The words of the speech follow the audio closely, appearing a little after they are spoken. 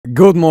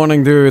Good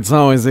morning, dudes.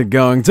 How is it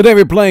going? Today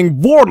we're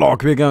playing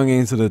Warlock. We're going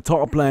into the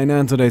top lane,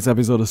 and today's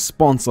episode is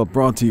sponsored,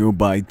 brought to you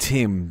by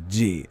Tim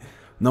G.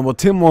 Now, what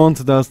Tim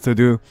wanted us to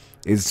do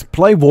is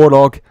play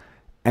Warlock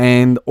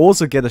and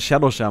also get a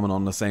Shadow Shaman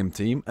on the same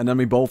team. And then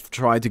we both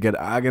try to get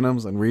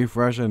Aghanim's and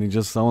refresh, and he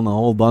just summon a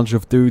whole bunch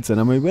of dudes, and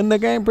then we win the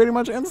game pretty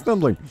much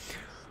instantly.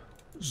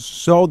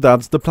 So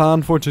that's the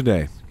plan for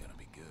today.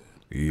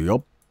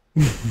 Yup.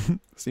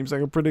 Seems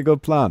like a pretty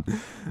good plan.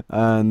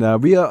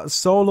 And we are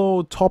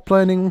solo top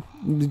laning,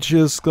 which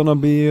is gonna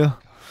be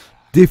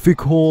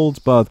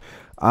difficult, but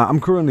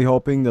I'm currently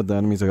hoping that the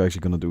enemies are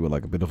actually gonna do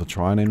like a bit of a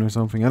try-lane or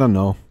something. I don't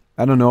know.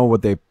 I don't know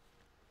what they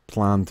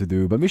plan to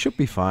do, but we should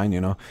be fine, you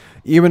know.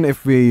 Even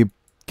if we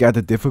get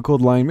a difficult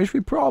lane, which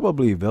we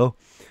probably will,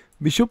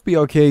 we should be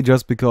okay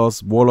just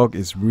because Warlock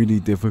is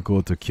really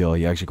difficult to kill.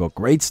 He actually got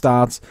great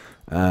stats,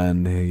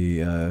 and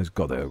he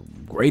got a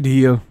great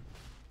heal.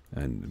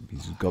 And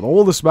he's got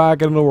all the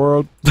swag in the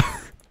world.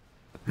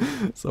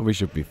 So we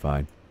should be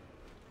fine.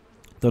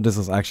 Though this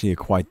is actually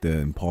quite the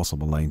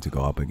impossible lane to go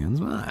up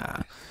against.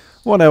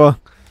 Whatever.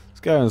 Let's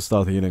go and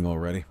start healing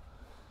already.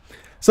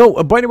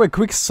 So, by the way,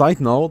 quick side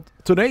note.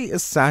 Today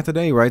is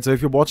Saturday, right? So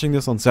if you're watching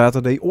this on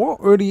Saturday or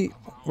early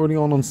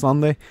on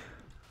Sunday,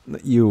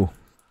 you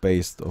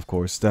based, of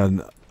course,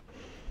 then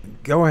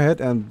go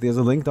ahead and there's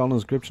a link down in the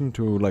description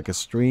to like a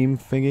stream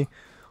thingy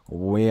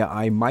where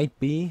I might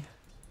be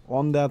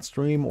on that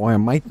stream, or I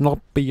might not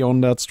be on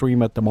that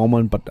stream at the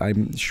moment, but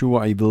I'm sure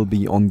I will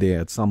be on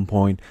there at some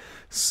point.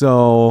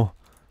 So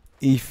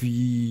if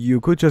you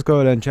could just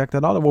go ahead and check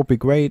that out, it would be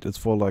great. It's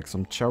for like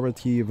some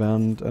charity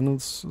event, and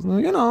it's,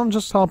 you know, I'm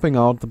just helping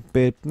out a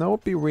bit. And I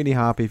would be really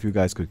happy if you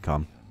guys could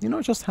come, you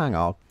know, just hang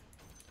out.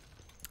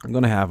 I'm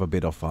gonna have a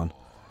bit of fun.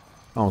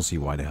 I don't see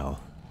why the hell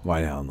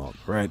not,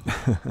 right?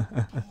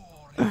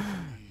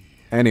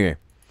 Anyway,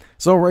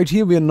 so right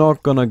here we're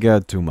not gonna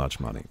get too much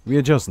money.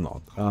 We're just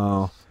not.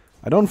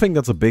 I don't think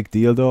that's a big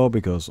deal though,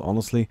 because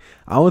honestly,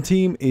 our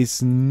team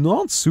is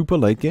not super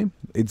late game.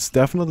 It's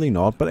definitely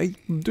not, but I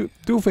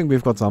do think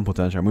we've got some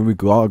potential. I mean, we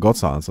got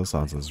Sansa.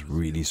 Sansa's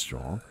really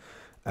strong.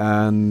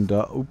 And,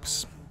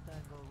 oops.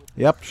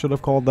 Yep, should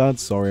have called that.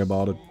 Sorry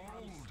about it.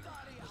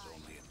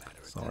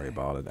 Sorry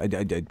about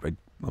it.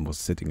 I was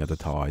sitting at the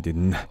tower. I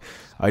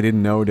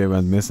didn't know they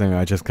went missing.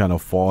 I just kind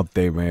of thought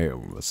they were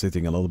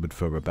sitting a little bit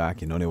further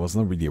back. You know, there was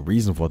not really a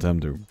reason for them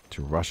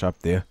to rush up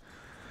there.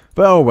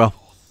 But oh well.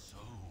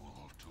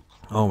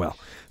 Oh well.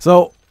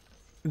 So,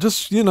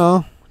 just you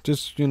know,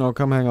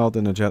 come hang out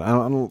in the chat. I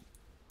don't,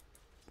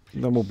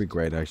 that would be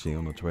great actually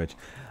on the Twitch.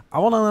 I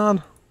wanna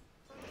add,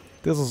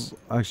 this is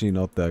actually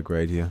not that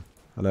great here.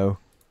 Hello?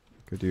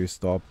 Could you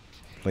stop,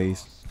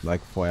 please?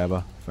 Like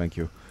forever. Thank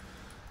you.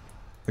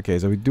 Okay,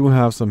 so we do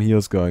have some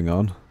heals going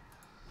on.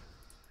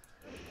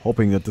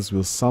 Hoping that this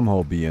will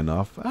somehow be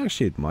enough.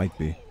 Actually, it might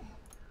be.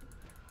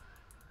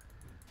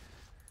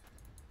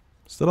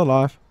 Still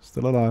alive.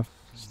 Still alive.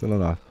 Still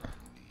alive.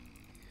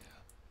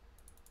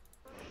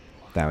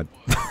 Damn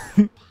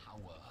it.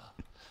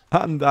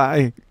 I'm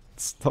dying.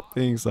 Stop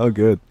being so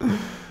good.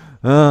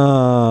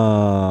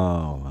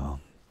 Oh, well.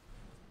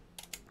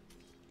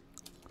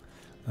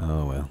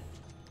 Oh, well.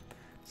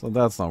 So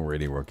that's not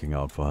really working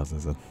out for us,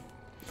 is it?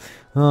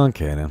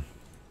 Okay, then.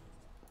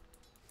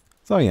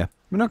 So, yeah.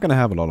 We're not gonna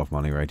have a lot of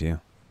money right here.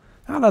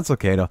 And that's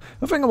okay, though.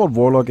 The thing about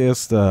Warlock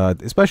is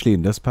that, especially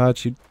in this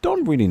patch, you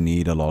don't really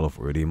need a lot of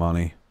early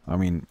money. I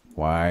mean,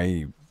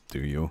 why do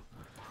you?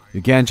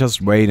 You can't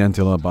just wait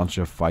until a bunch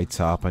of fights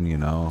happen, you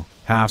know.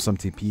 Have some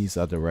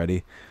TPs at the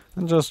ready.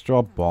 And just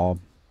drop Bob.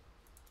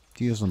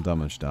 Deal some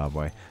damage that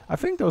way. I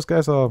think those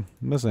guys are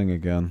missing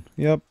again.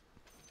 Yep.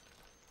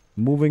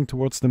 Moving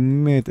towards the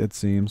mid, it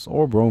seems.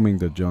 Or roaming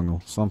the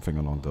jungle. Something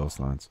along those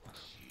lines.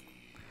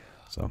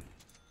 So.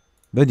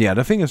 But yeah,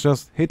 the thing is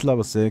just hit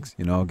level 6,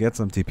 you know, get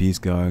some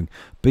TPs going.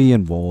 Be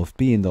involved.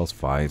 Be in those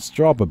fights.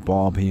 Drop a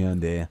bomb here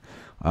and there.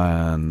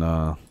 And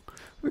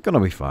we're gonna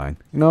be fine.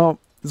 You know.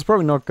 It's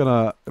probably not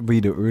gonna be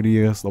the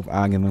earliest of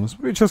Aghanims.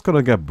 We're just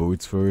gonna get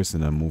boots first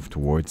and then move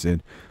towards it.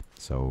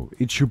 So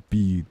it should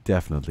be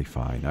definitely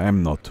fine. I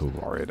am not too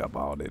worried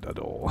about it at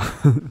all.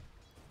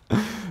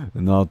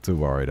 Not too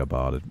worried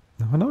about it.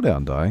 I know they're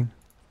undying.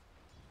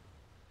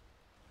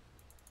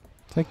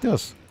 Take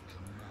this.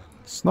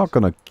 It's not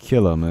gonna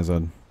kill him, is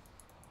it?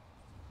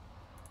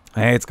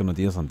 Hey, it's gonna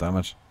deal some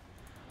damage.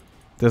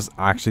 This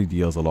actually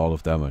deals a lot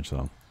of damage,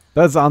 though.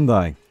 That's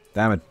undying.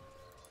 Damn it.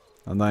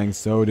 Undying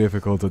so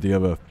difficult to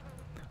deal with.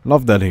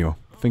 Love that hero.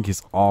 Think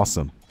he's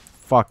awesome.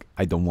 Fuck,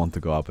 I don't want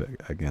to go up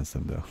against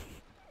him though.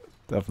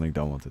 Definitely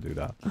don't want to do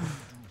that.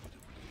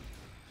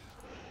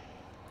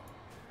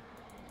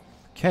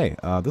 Okay,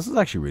 this is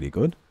actually really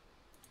good.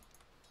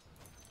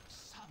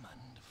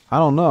 I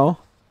don't know.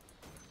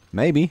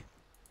 Maybe.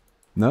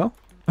 No?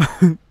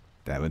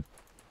 Damn it.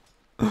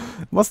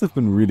 Must have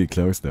been really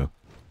close though.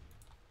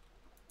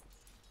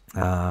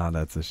 Ah,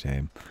 that's a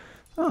shame.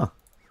 Oh.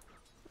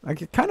 I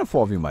kind of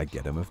thought we might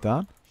get him with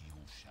that.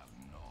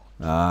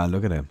 Ah,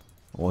 look at him.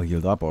 All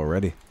healed up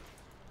already.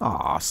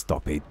 Ah,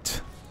 stop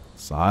it.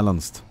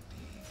 Silenced.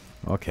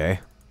 Okay.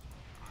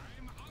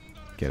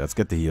 Okay, let's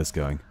get the heals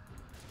going.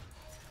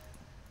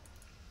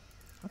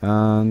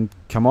 And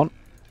come on.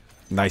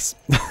 Nice.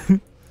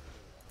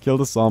 Kill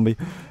the zombie.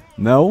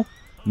 No.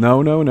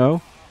 No, no,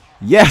 no.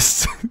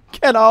 Yes!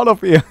 Get out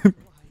of here!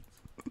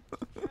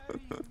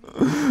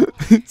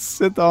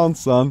 Sit down,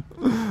 son.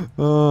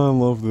 Oh, I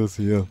love this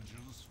here.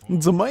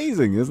 It's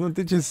amazing, isn't it?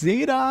 Did you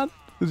see that?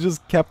 It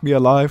just kept me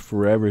alive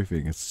for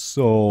everything. It's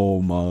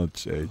so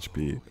much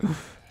HP.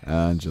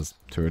 And just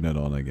turn it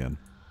on again.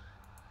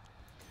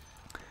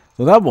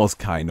 So that was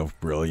kind of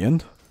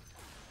brilliant.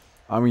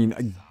 I mean,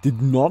 I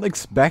did not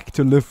expect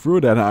to live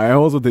through that. I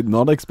also did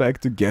not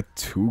expect to get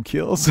 2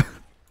 kills.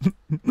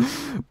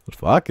 But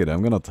fuck it,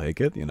 I'm gonna take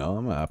it, you know,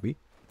 I'm happy.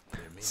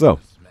 So,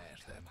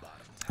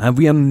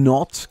 we are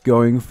not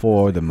going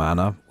for the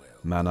mana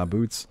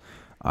boots.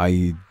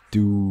 I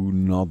do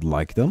not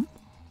like them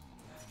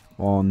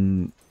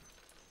on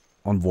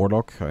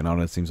Warlock. I know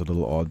that seems a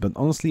little odd, but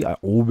honestly, I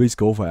always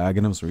go for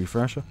Aghanim's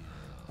Refresher.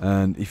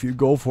 And if you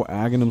go for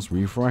Aghanim's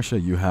Refresher,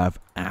 you have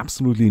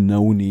absolutely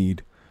no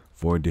need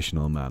for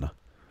additional mana.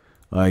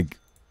 Like,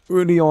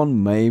 early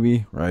on,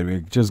 maybe, right?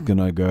 We're just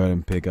gonna go ahead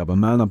and pick up a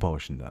mana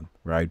potion then,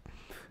 right?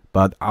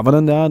 But other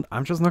than that,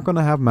 I'm just not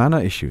gonna have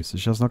mana issues.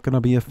 It's just not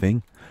gonna be a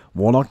thing.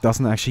 Warlock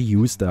doesn't actually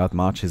use that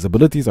much. His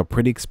abilities are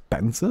pretty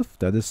expensive,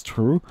 that is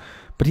true.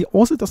 But he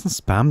also doesn't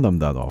spam them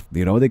that often.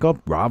 You know, they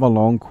got rather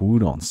long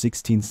cooldowns.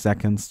 16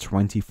 seconds,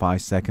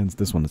 25 seconds.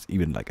 This one is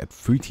even like at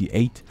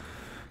 38.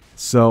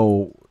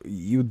 So,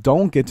 you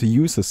don't get to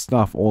use his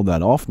stuff all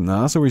that often.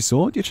 And as a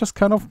result, you just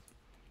kind of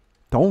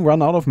don't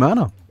run out of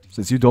mana,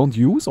 since you don't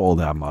use all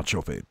that much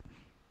of it.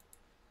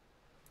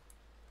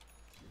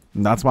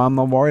 And that's why I'm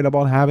not worried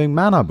about having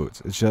mana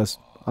boots. It's just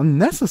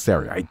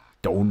unnecessary. I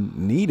don't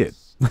need it.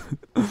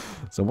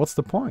 So what's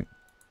the point?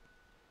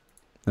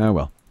 Oh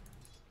well.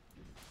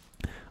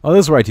 Oh,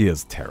 this right here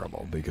is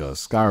terrible, because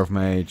Scarf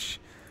Mage,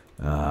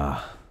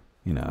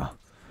 you know,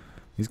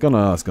 it's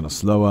gonna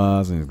slow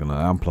us, and he's gonna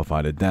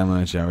amplify the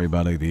damage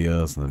everybody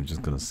deals, and I'm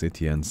just gonna sit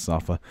here and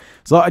suffer.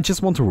 So I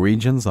just want to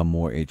regen some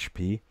more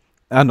HP.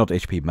 Not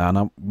HP,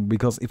 mana,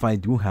 because if I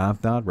do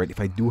have that, right, if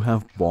I do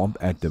have Bob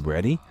at the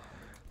ready,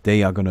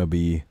 they are gonna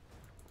be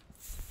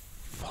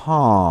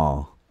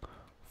far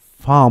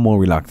more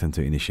reluctant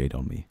to initiate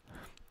on me.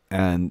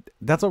 And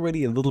that's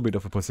already a little bit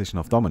of a position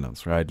of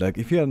dominance, right? Like,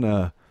 if you're in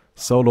a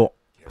solo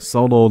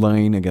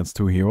lane against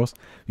 2 heroes,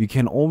 you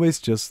can always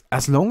just,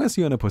 as long as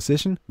you're in a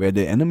position where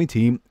the enemy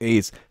team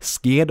is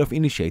scared of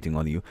initiating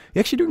on you,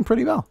 you're actually doing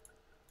pretty well.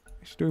 You're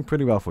actually doing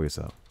pretty well for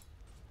yourself.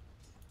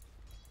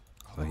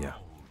 So yeah.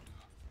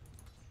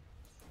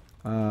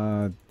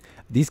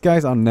 These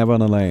guys are never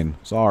in a lane.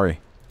 Sorry.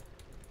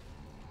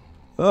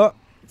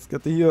 Let's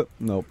get the heal.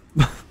 Nope.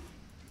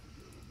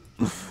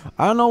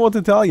 I don't know what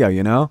to tell you,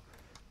 you know?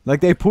 Like,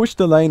 they push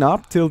the lane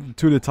up to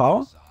the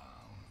tower,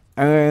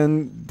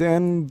 and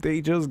then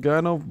they just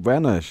kind of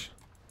vanish.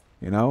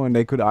 You know? And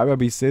they could either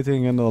be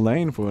sitting in the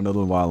lane for a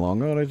little while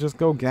longer, or they just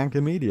go gank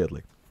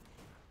immediately.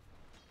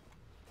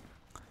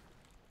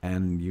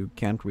 And you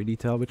can't really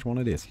tell which one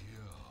it is.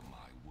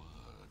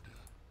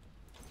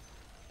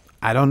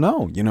 I don't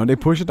know. You know, they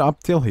push it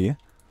up till here.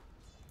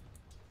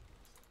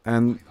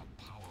 And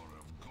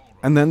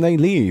then they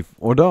leave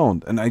or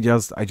don't. And I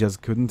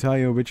just couldn't tell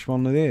you which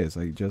one it is.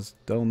 I just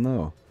don't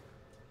know.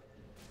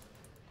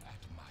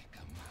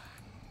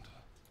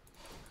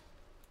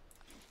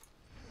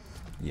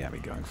 Yeah,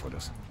 we're going for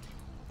this.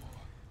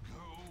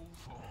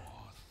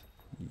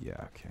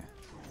 Yeah, okay.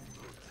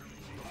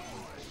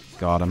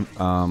 Got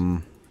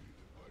him.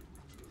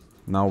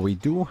 Now we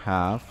do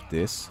have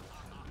this,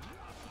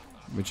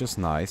 which is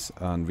nice,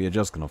 and we are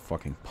just gonna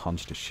fucking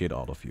punch the shit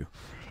out of you.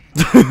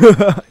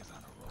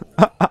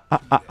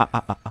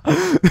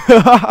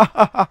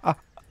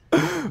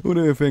 Who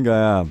do you think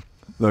I am?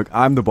 Look,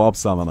 I'm the Bob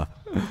Summoner.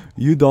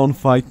 You don't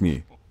fight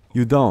me.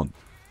 You don't.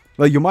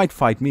 Well, you might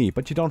fight me,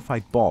 but you don't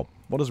fight Bob.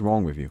 What is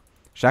wrong with you?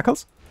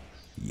 Shackles?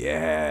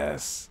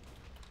 Yes.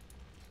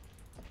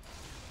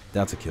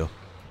 That's a kill.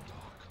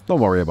 Don't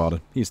worry about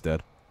it. He's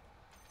dead.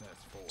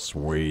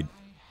 Sweet.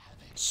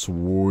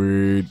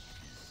 Sweet.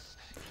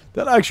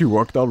 That actually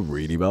worked out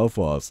really well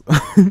for us.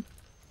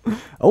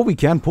 Oh, we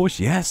can push.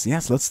 Yes,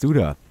 yes, let's do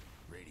that.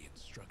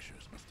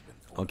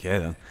 Okay,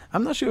 then.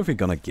 I'm not sure if we're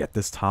gonna get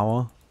this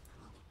tower.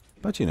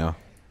 But, you know,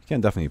 you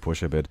can definitely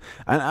push a bit.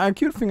 And a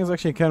cute thing is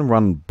actually you can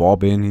run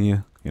Bob in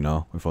here, you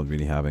know, without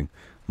really having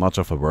much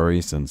of a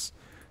worry, since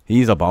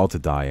he's about to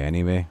die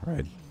anyway,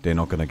 right? They're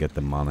not gonna get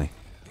the money.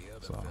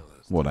 So,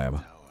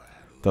 whatever.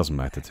 Doesn't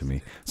matter to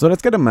me. So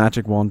let's get a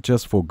magic wand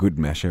just for good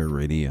measure,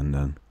 really, and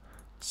then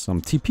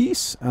some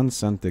TPs, and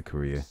send the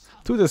courier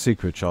to the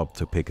secret shop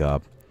to pick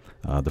up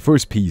the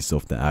first piece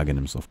of the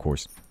Aghanims, of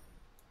course.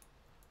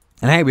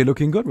 And hey, we're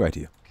looking good right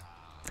here.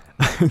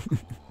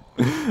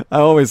 I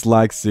always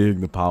like seeing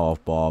the power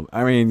of Bob.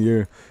 I mean,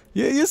 you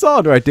saw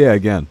it right there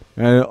again.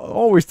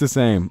 Always the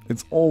same.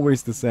 It's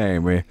always the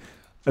same. Where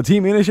a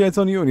team initiates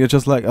on you, and you're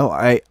just like, oh,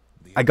 I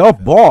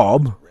got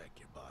Bob.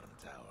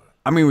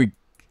 I mean,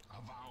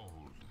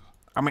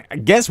 I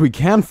guess we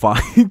can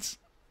fight.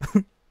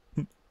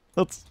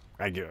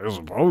 I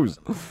suppose.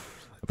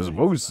 I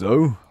suppose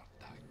so.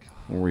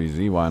 Or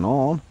easy, why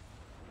not?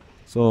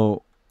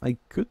 So, I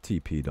could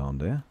TP down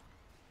there.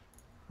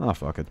 Ah,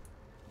 fuck it.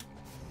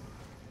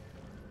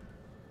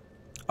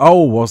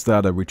 Oh, was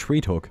that a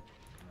retreat hook?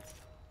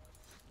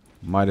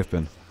 Might have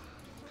been.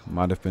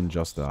 Might have been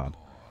just that.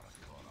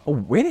 Oh,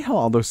 where the hell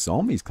are those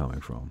zombies coming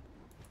from?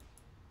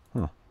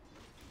 Huh.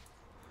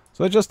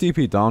 So I just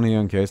TP down here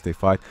in case they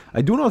fight.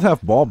 I do not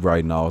have Bob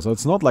right now, so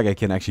it's not like I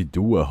can actually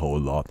do a whole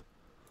lot.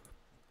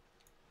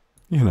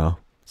 You know,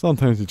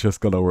 sometimes you just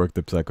gotta work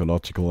the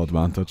psychological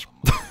advantage.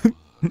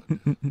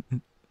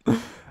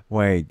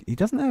 Wait, he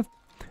doesn't have...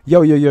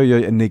 Yo,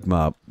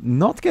 Enigma.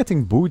 Not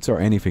getting boots or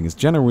anything is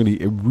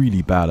generally a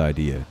really bad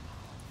idea.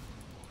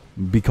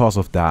 Because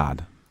of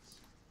that.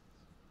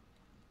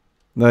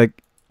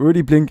 Like,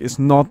 early blink is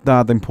not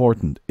that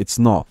important. It's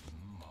not.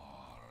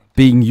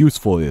 Being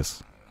useful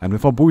is. And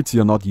without boots,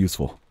 you're not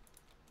useful.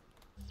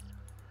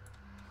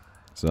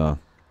 So.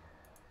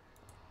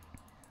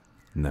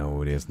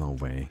 No, there's no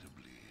way.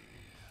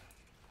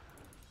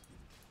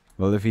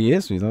 Well, if he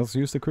is, let's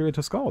use the courier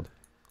to scout.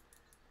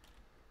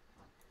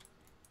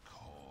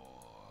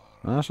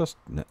 It's just...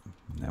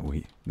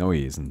 No,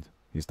 he isn't.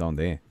 He's down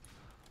there.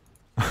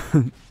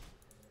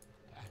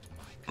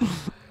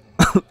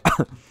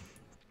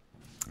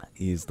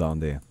 He's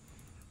down there.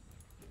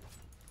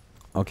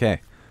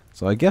 Okay.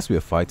 So I guess we're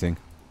fighting.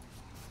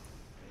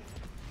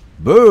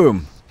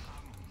 Boom!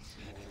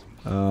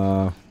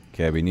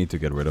 Okay, we need to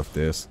get rid of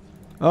this.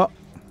 Oh!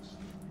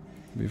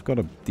 We've got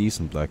a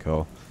decent black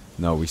hole.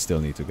 No, we still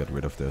need to get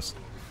rid of this.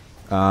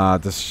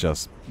 This is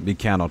just... We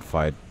cannot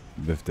fight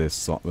with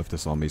this with the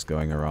zombies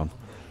going around.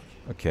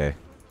 Okay.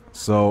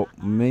 So,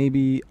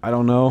 maybe... I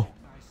don't know.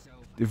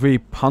 If we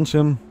punch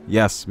him...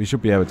 Yes, we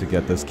should be able to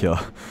get this kill.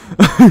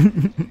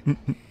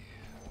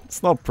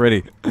 It's not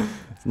pretty.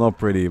 It's not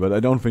pretty, but I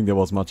don't think there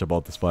was much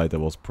about this fight that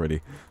was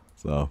pretty.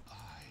 So...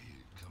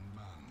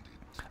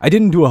 I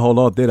didn't do a whole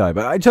lot, did I?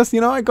 But I just, you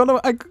know, I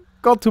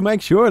got to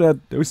make sure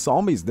that those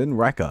zombies didn't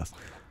wreck us.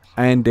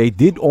 And they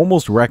did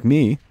almost wreck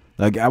me.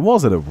 Like, I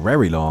was at a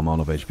very low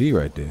amount of HP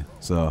right there.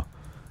 So,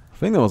 I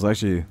think that was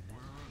actually...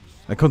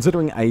 Like,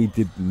 considering I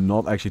did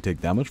not actually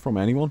take damage from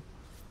anyone.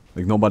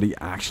 Like, nobody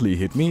actually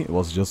hit me. It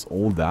was just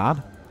all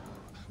that.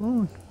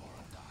 Well,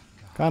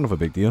 kind of a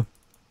big deal.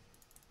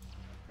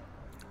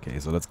 Okay,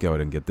 so let's go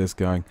ahead and get this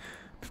going.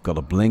 We've got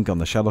a blink on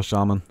the Shadow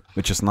Shaman,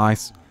 which is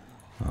nice.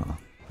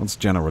 That's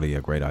generally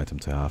a great item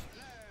to have.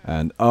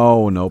 And,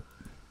 oh, nope.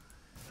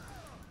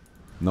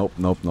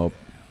 Nope.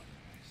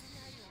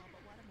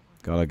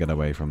 Gotta get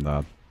away from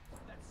that.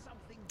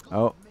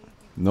 Oh,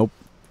 nope.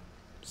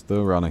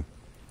 Still running.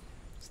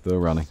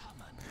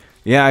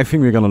 Yeah, I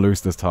think we're gonna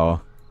lose this tower.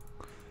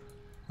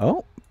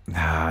 Oh,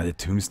 the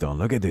tombstone.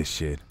 Look at this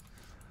shit.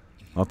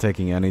 Not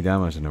taking any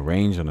damage, and the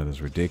range on it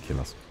is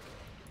ridiculous.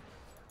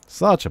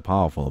 Such a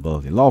powerful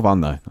ability. Love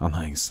Undying.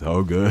 Undying's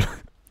so good.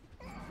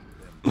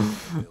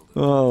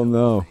 Oh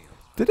no.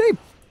 Did they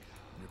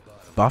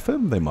buff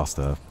him? They must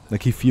have.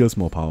 Like, he feels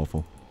more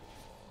powerful.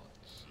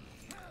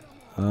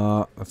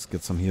 Let's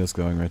get some heals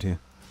going right here.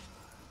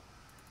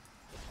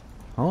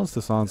 How is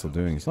the Sansa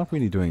doing? He's not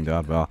really doing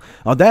that well.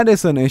 Oh, that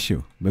is an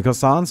issue. Because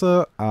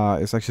Sansa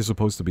is actually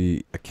supposed to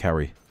be a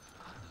carry.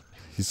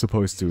 He's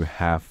supposed to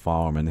have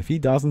farm. And if he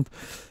doesn't,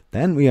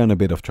 then we are in a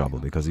bit of trouble.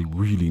 Because he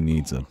really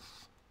needs it.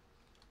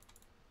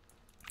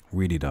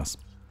 Really does.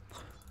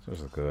 So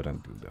just go ahead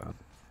and do that.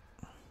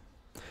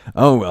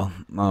 Oh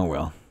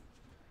well.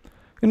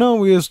 You know,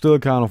 we are still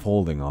kind of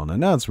holding on,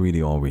 and that's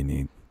really all we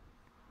need.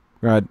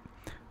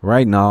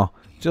 Right now,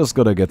 just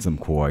gotta get some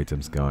core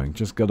items going.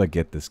 Just gotta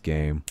get this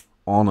game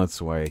on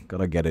its way.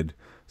 Gotta get it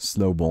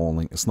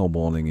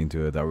snowballing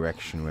into a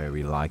direction where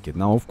we like it.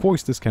 Now, of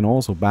course, this can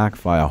also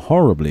backfire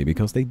horribly,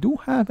 because they do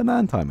have an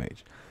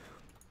anti-mage.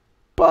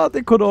 But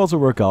it could also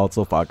work out,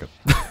 so fuck it.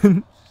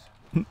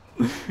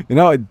 You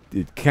know,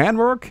 it can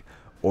work,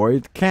 or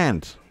it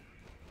can't.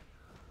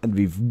 And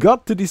we've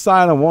got to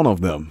decide on one of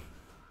them.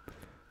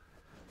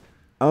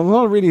 I'm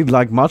not really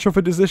like much of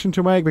a decision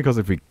to make, because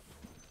if we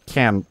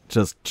can't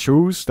just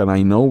choose, then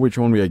I know which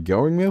one we are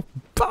going with.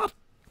 But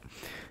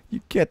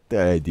you get the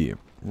idea,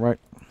 right?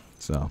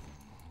 So.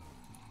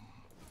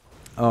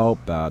 Oh,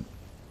 bad.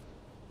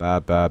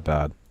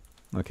 Bad.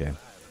 Okay.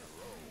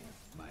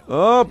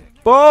 Oh,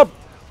 Bob!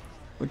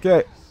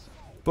 Okay.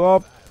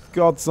 Bob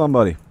got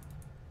somebody.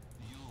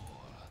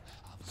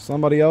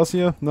 Somebody else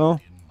here? No?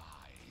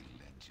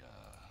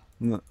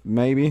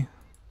 Maybe.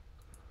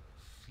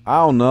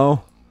 I don't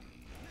know.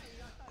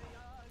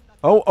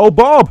 Oh,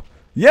 Bob!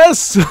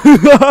 Yes!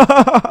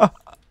 I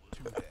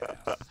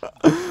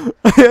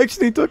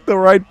actually took the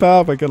right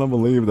path. I cannot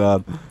believe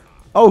that.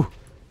 Oh,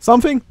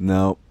 something?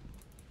 No.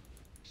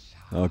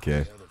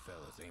 Okay.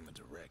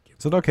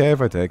 Is it okay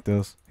if I take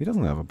this? He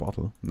doesn't have a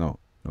bottle. No,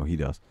 he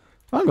does.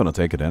 I'm gonna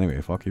take it anyway.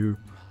 Fuck you.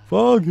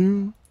 Fuck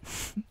you.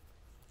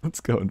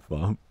 Let's go and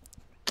farm.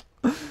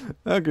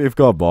 Okay, we've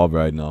got Bob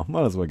right now.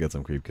 Might as well get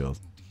some creep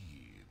kills.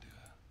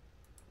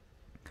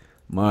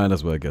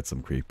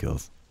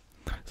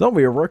 So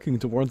we are working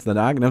towards that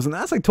Agnes, and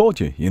as I told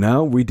you, you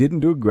know, we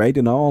didn't do great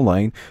in our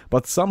lane,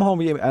 but somehow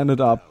we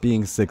ended up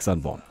being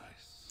 6-1.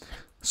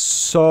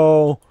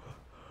 So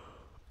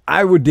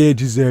I would dare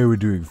to say we're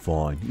doing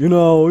fine. You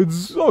know,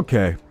 it's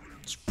okay.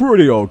 It's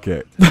pretty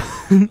okay.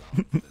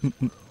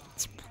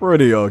 It's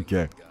pretty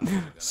okay.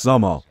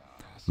 Somehow.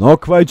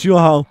 Not quite sure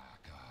how,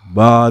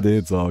 but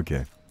it's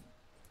okay.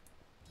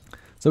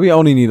 So we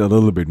only need a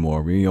little bit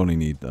more. We only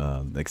need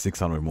like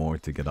 600 more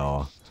to get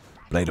our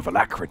Blade of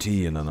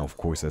Alacrity, and then of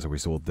course as a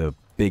result the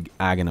big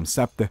Aghanim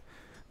Scepter.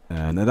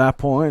 And at that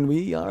point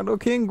we are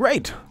looking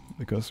great,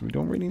 because we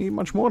don't really need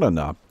much more than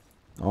that.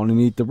 Only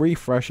need the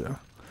refresher.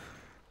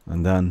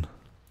 And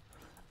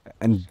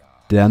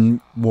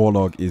then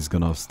Warlock is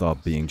gonna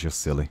stop being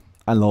just silly.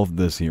 I love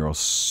this hero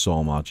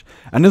so much.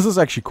 And this is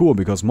actually cool,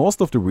 because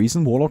most of the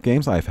recent Warlock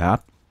games I've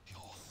had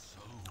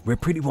were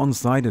pretty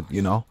one-sided,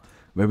 you know,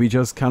 where we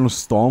just kind of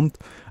stomped,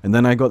 and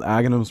then I got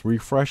Aghanim's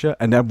refresher,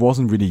 and that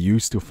wasn't really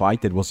used to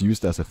fight, that was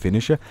used as a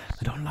finisher.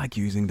 I don't like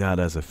using that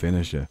as a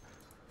finisher,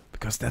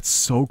 because that's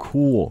so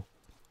cool,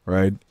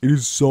 right? It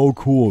is so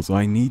cool, so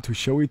I need to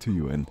show it to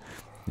you, and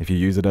if you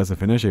use it as a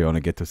finisher, you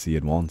only get to see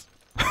it once.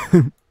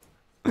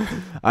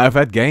 I've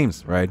had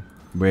games, right,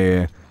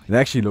 where it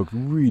actually looked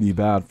really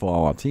bad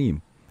for our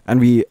team,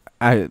 and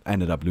I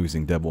ended up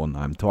losing that one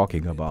I'm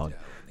talking about,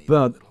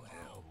 but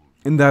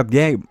in that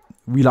game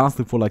we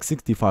lasted for like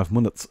 65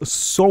 minutes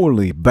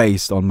solely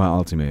based on my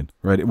ultimate,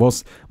 right? It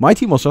was, my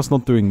team was just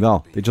not doing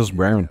well, they just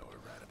weren't.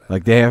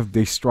 Like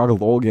they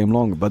struggled all game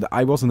long, but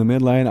I was in the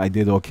mid lane, I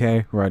did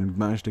okay, right?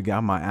 Managed to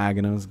get my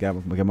Aghanims,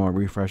 get my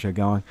refresher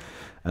going,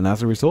 and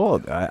as a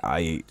result,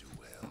 I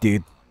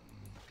did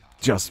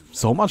just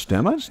so much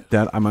damage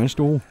that I managed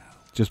to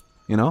just,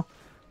 you know,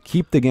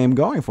 keep the game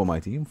going for my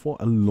team for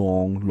a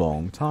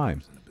long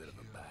time.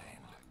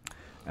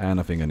 And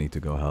I think I need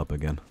to go help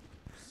again.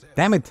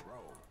 Damn it!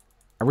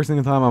 Every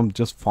single time I'm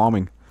just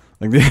farming.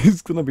 Like,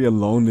 there's gonna be a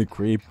lonely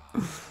creep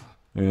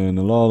in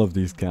a lot of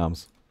these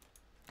camps.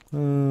 Oh,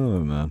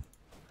 man.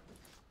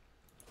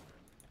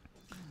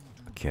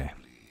 Okay.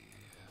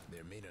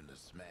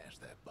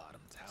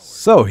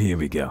 So, here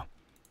we go.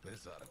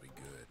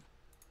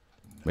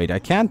 Wait, I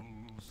can't?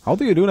 How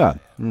do you do that?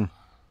 Oh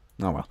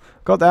well.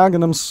 Got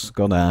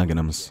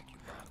Aghanims.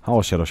 How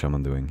is Shadow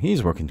Shaman doing?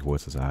 He's working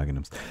towards his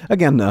Aghanims.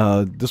 Again,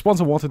 the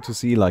sponsor wanted to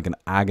see like an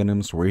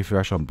Aghanims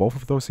refresh on both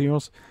of those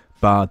heroes.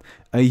 But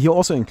he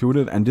also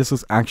included, and this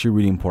is actually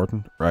really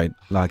important, right?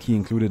 Like, he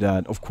included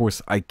that, of course,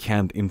 I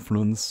can't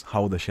influence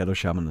how the Shadow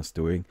Shaman is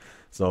doing.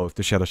 So if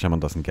the Shadow Shaman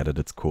doesn't get it,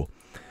 it's cool.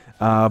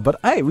 But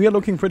hey, we are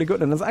looking pretty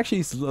good. And it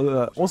actually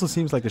also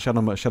seems like the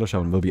Shadow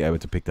Shaman will be able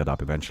to pick that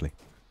up eventually.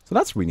 So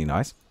that's really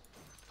nice.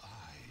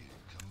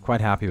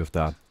 Quite happy with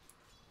that.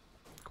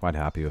 Quite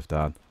happy with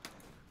that.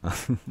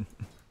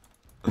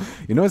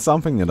 You know,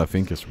 something that I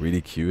think is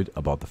really cute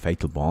about the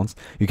Fatal Bonds?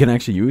 You can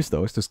actually use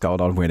those to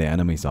scout out where the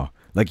enemies are.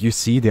 Like, you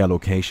see their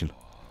location.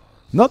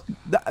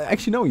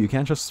 Actually, no, you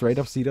can't just straight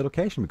up see their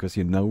location, because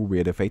you know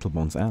where the Fatal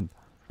Bonds end.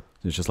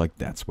 It's just like,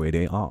 that's where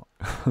they are.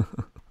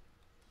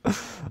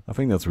 I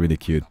think that's really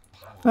cute.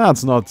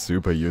 It's not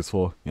super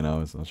useful, you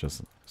know,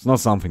 it's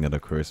not something that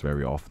occurs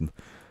very often,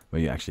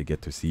 where you actually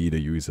get to see the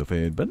use of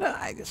it, but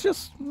it's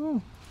just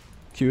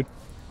cute,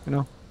 you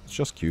know, it's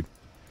just cute.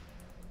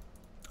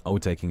 Oh,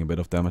 taking a bit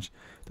of damage.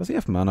 Does he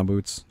have mana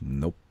boots?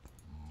 Nope.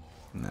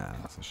 Nah,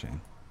 that's a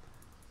shame.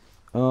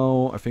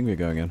 Oh, I think we're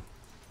going in.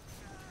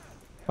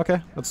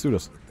 Okay, let's do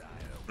this.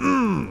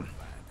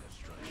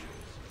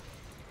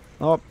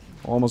 Oh,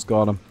 almost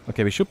got him.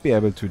 Okay, we should be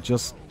able to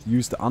just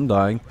use the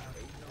Undying.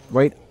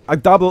 Wait, I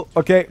double.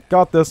 Okay,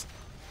 got this.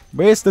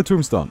 Where's the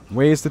Tombstone?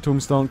 Where's the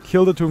Tombstone?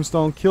 Kill the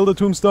Tombstone. Kill the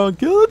Tombstone.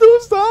 Kill the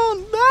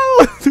Tombstone.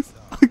 No!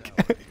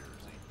 Okay.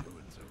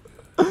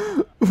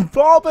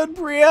 Bob and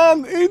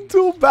Brienne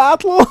into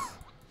battle.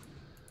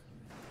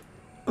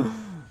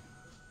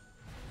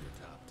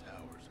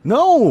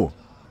 No!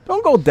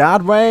 Don't go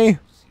that way.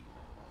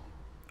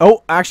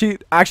 Oh,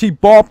 actually,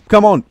 Bob,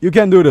 come on. You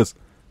can do this.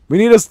 We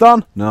need a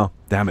stun. No,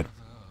 damn it.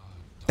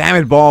 Damn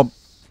it, Bob.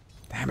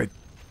 Damn it.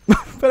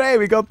 But hey,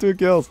 we got 2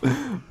 kills.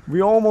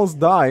 We almost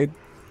died,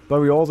 but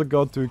we also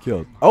got 2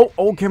 kills.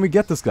 Oh, can we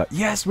get this guy?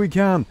 Yes, we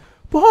can.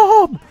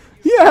 Bob!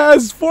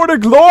 Yes, for the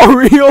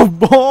glory of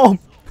Bob.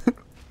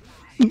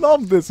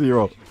 Love this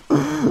hero.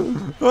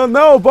 Oh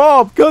no,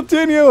 Bob,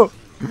 continue.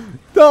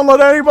 Don't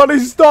let anybody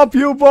stop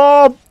you,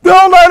 Bob.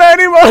 Don't let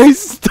anybody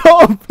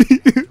stop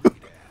you.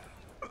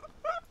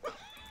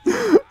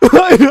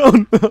 I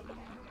don't know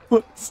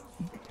what's...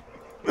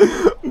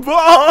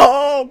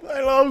 Bob,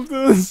 I love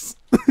this.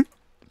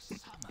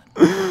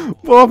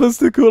 Bob is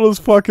the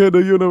coolest fucker in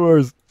the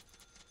universe.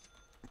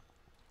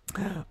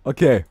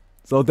 Okay,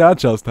 so that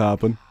just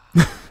happened.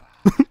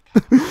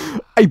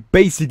 I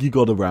basically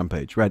got a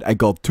rampage, right? I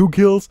got 2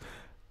 kills.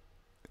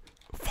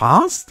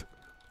 Fast?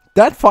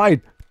 That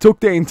fight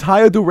took the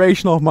entire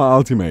duration of my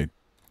ultimate.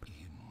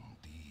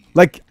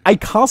 Like, I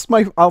cast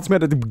my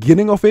ultimate at the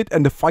beginning of it,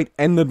 and the fight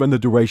ended when the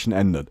duration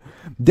ended.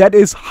 That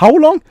is how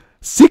long?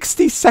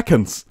 60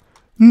 seconds.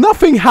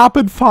 Nothing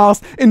happened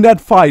fast in that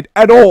fight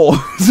at all.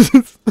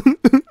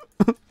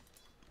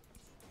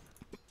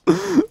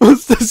 It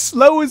was the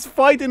slowest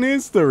fight in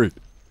history.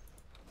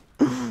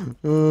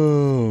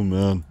 Oh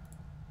man.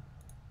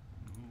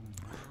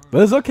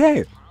 But it's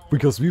okay,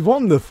 because we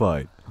won the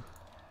fight.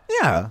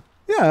 Yeah,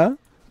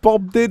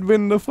 Bob did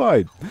win the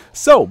fight.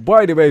 So,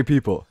 by the way,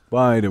 people,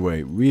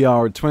 we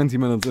are 20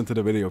 minutes into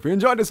the video. If you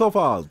enjoyed it so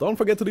far, don't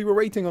forget to leave a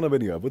rating on the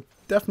video. I would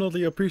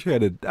definitely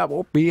appreciate it. That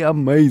would be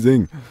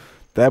amazing.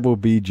 That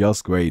would be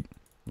just great.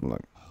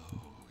 Look,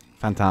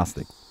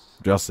 fantastic.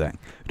 Just saying.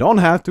 You don't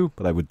have to,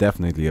 but I would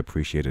definitely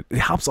appreciate it. It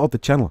helps out the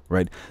channel,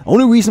 right?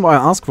 Only reason why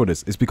I ask for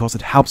this is because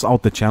it helps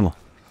out the channel.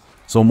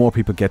 So more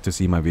people get to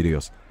see my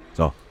videos.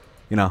 So,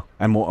 you know,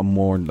 and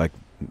more like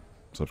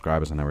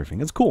subscribers and everything.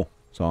 It's cool.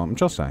 So I'm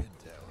just saying.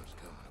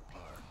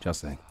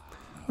 Just saying.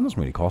 It doesn't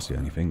really cost you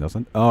anything, does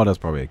it? Oh, that's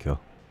probably a kill.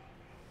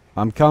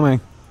 I'm coming.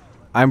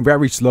 I'm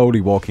very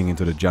slowly walking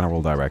into the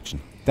general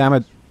direction. Damn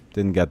it.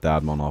 Didn't get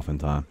that one off in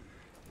time.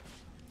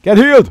 Get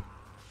healed!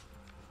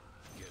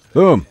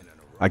 Boom.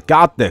 I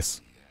got this.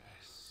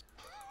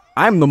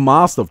 I'm the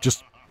master of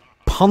just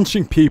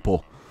punching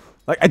people.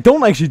 Like, I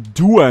don't actually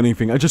do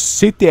anything. I just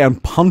sit there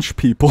and punch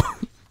people.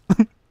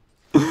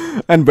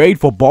 And wait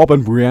for Bob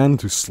and Brienne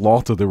to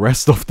slaughter the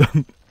rest of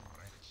them.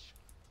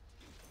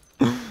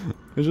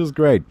 Which is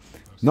great.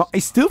 No, I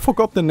still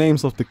forgot the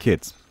names of the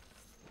kids.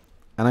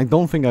 And I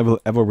don't think I will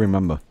ever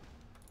remember.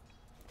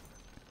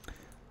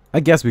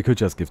 I guess we could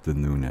just give the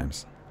new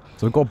names.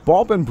 So we got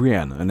Bob and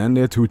Brienne, and then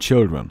their 2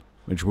 children.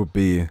 Which would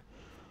be...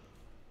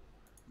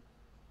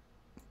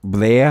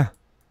 Blair?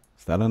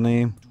 Is that a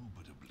name?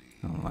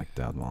 I don't like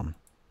that one.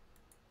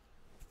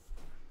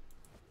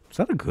 Is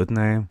that a good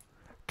name?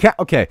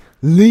 Okay,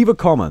 leave a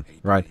comment,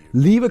 right?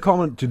 Leave a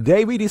comment.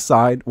 Today we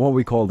decide what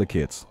we call the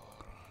kids.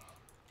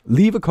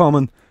 Leave a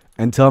comment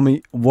and tell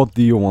me what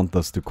do you want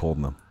us to call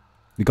them.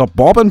 We got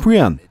Bob and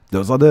Brienne.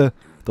 Those are the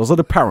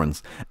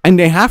parents, and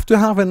they have to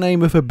have a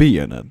name with a B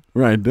in it,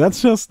 right?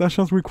 That's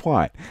just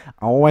required.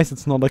 Otherwise,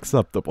 it's not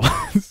acceptable.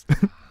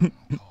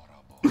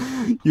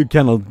 You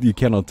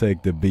cannot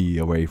take the B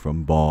away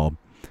from Bob,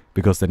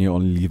 because then you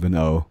only leave an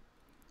O.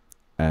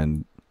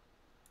 And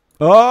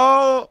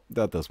oh,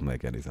 that doesn't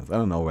make any sense. I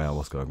don't know where I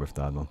was going with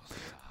that one.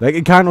 Like,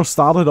 it kind of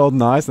started out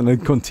nice and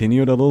it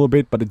continued a little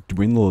bit, but it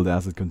dwindled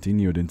as it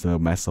continued into a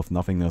mess of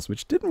nothingness,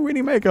 which didn't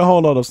really make a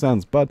whole lot of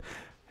sense. But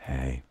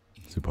hey,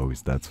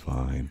 suppose that's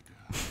fine.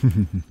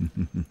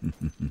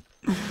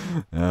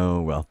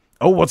 Oh well.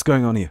 Oh, what's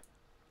going on here?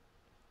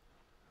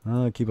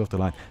 Keep off the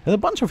line. There's a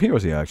bunch of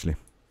heroes here, actually.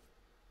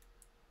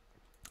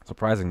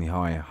 Surprisingly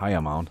high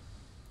amount,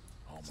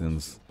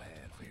 since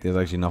there's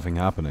actually nothing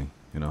happening,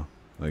 you know,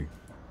 like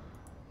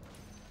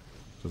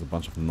just a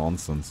bunch of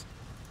nonsense.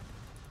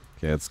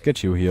 Okay, let's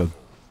get you healed.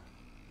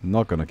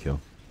 Not gonna kill.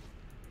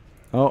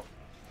 Oh,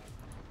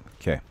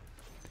 okay.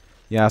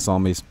 Yeah,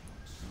 zombies.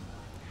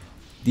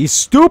 These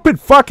stupid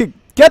fucking,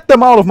 get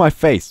them out of my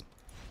face.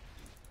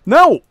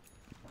 No,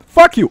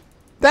 fuck you,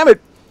 damn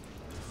it.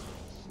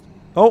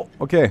 Oh,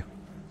 okay.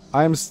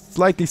 I'm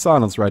slightly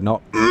silenced right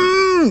now.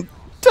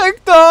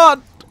 Take that!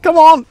 Come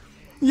on!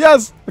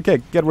 Yes!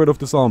 Okay, get rid of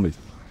the zombies.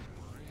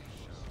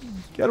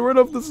 Get rid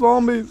of the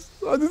zombies.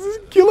 Oh, this is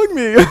killing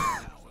me.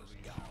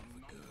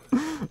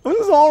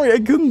 I'm sorry, I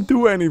couldn't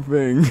do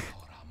anything.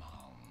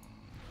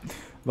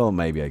 Well,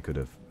 maybe I could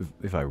have.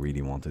 If I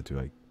really wanted to,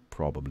 I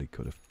probably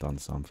could have done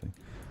something.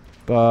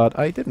 But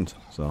I didn't,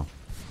 so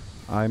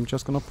I'm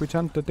just gonna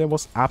pretend that there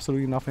was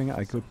absolutely nothing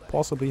I could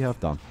possibly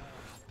have done.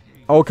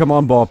 Oh, come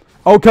on, Bob.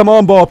 Oh, come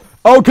on, Bob.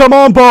 Oh, come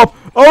on, Bob.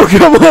 Oh,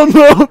 come on,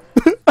 Bob.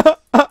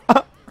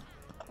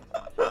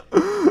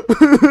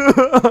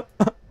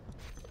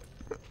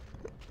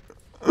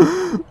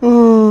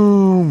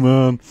 Oh,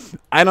 man.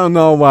 I don't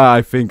know why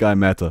I think I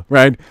matter,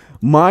 right?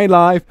 My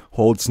life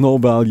holds no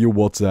value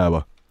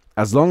whatsoever.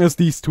 As long as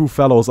these 2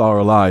 fellows are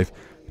alive,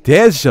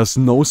 there's just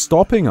no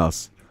stopping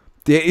us.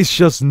 There is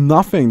just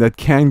nothing that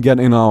can get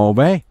in our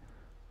way.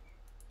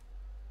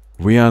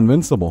 We are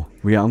invincible.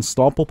 We are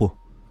unstoppable.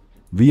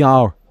 We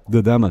are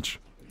the damage.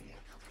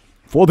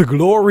 For the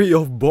glory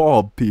of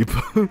Bob,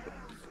 people.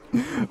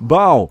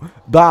 Bow.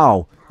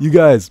 Bow. You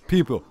guys,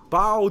 people.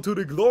 Bow to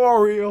the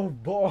glory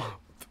of Bob.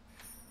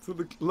 To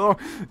the glory.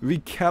 We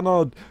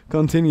cannot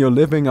continue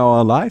living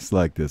our lives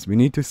like this. We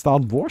need to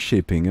start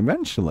worshipping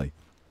eventually.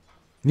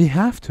 We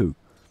have to.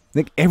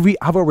 Like every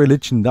other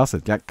religion does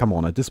it. Yeah, come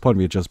on, at this point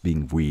we're just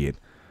being weird.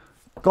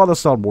 Gotta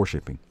start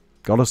worshipping.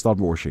 Gotta start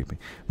worshipping.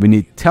 We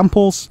need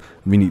temples.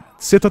 We need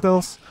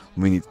citadels.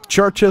 We need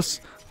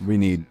churches. We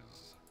need...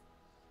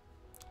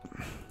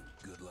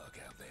 Good luck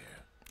out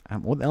there.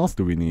 And what else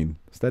do we need?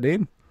 Is that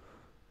it?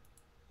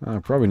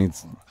 Probably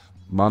needs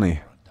money.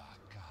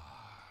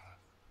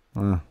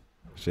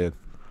 Shit.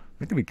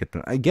 Where do we get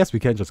them? I guess we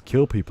can't just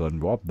kill people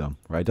and rob them,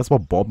 right? That's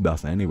what Bob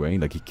does anyway.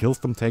 Like, he kills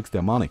them, takes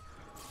their money.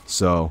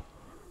 So,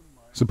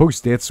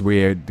 suppose that's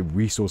where the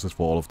resources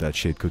for all of that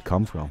shit could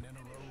come from.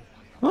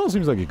 Well,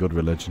 seems like a good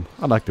religion.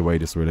 I like the way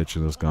this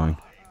religion is going.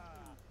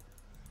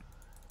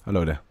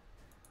 Hello there.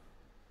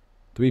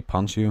 Do we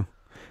punch you?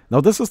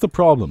 Now this is the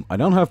problem. I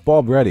don't have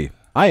Bob ready.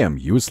 I am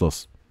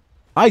useless.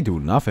 I do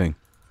nothing.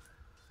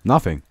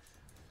 Nothing.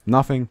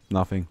 Nothing,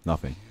 nothing,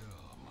 nothing.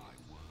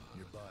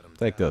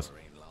 Take this.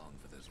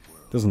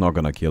 This is not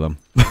gonna kill him.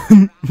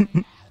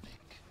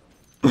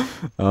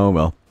 Oh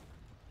well.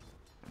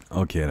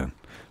 Okay then.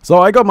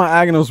 So I got my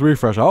Aghanos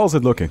refresher. How is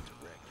it looking?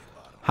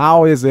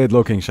 How is it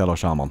looking, Shadow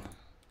Shaman?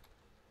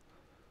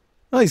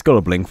 Well, he's got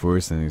a blink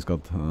first and he's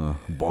got a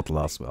bottle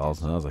as well.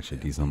 So that's actually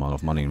a decent amount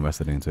of money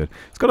invested into it.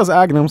 He's got his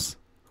Aghanums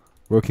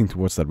working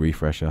towards that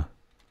refresher.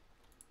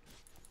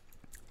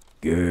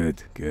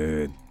 Good,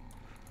 good.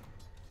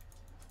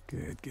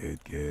 Good,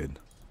 good, good.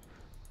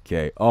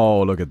 Okay,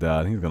 oh, look at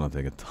that. He's gonna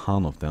take a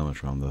ton of damage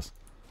from this.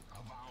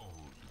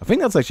 I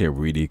think that's actually a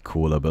really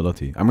cool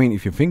ability. I mean,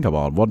 if you think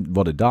about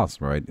what it does,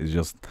 right? It's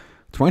just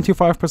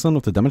 25%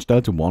 of the damage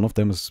dealt to one of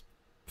them is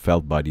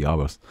felt by the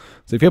others.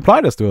 So if you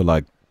apply this to a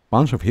like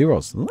bunch of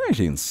heroes, it's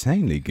actually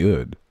insanely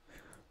good.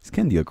 This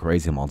can deal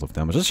crazy amounts of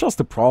damage. It's just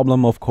the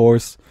problem, of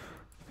course.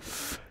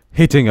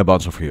 Hitting a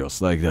bunch of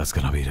heroes, like, that's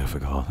gonna be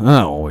difficult. It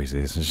always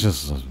is. It's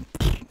just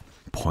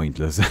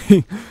pointless.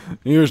 You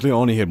usually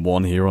only hit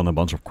one hero on a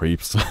bunch of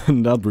creeps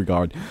in that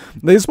regard.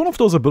 There's one of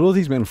those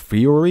abilities where in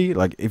theory,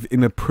 like, if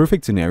in a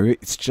perfect scenario,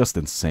 it's just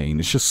insane.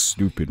 It's just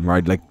stupid,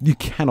 right? Like, you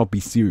cannot be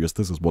serious.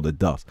 This is what it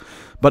does.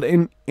 But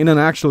in an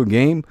actual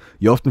game,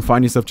 you often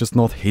find yourself just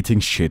not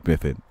hitting shit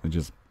with it. It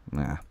just,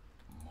 nah.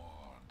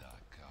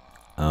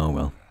 Oh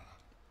well.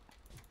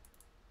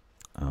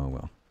 Oh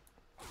well.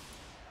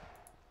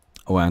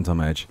 Oh,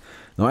 anti-mage.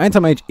 Now,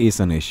 anti-mage is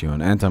an issue,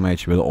 and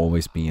anti-mage will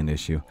always be an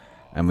issue.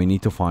 And we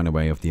need to find a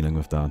way of dealing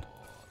with that.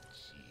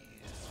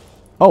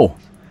 Oh!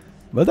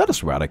 Well, that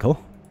is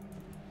radical.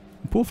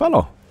 Poor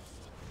fellow.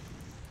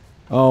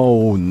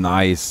 Oh,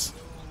 nice.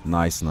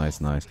 Nice,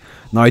 nice, nice.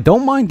 Now, I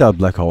don't mind that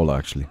black hole,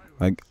 actually.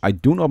 Like, I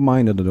do not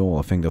mind it at all.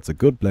 I think that's a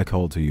good black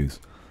hole to use.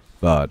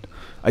 But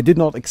I did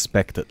not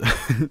expect it.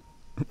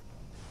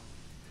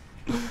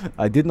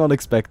 I did not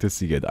expect to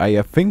see it.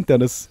 I think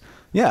that is...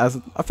 Yeah,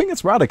 I think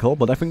it's radical,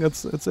 but I think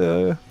it's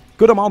a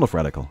good amount of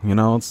radical. You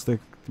know, it's the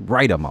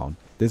right amount.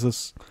 This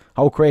is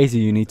how crazy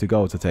you need to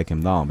go to take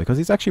him down, because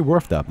he's actually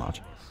worth that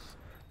much.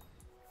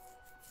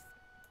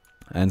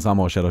 And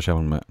somehow Shadow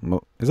Shaman...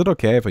 Is it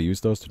okay if I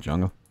use those to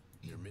jungle?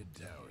 Your mid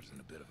tower's in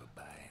a bit of a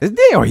bind.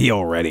 They are here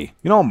already.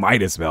 You know,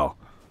 might as well.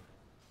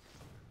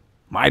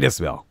 Might as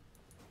well.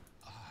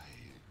 I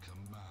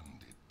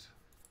command it.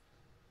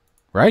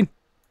 Right?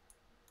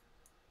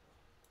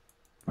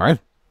 Alright.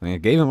 I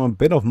gave him a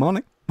bit of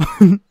money.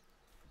 I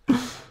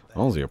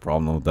don't see a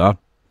problem with that.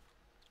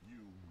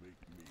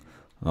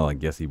 Well, I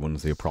guess he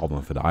wouldn't see a problem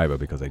with it either,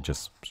 because I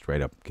just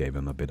straight up gave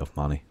him a bit of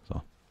money.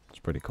 So, it's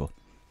pretty cool.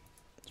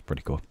 It's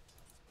pretty cool.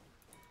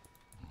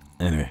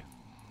 Anyway.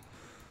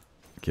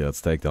 Okay,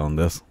 let's take down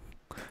this.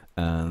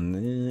 And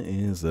there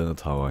is a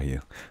tower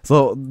here.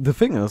 So, the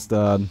thing is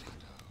that...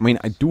 I mean,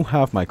 I do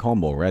have my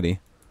combo ready.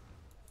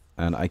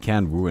 And I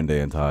can ruin the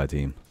entire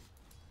team.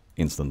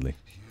 Instantly.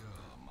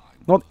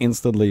 Not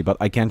instantly, but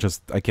I can't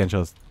just...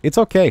 It's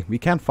okay, we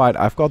can fight.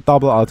 I've got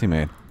double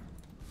ultimate.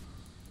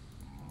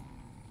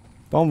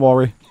 Don't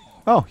worry.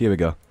 Oh, here we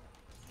go.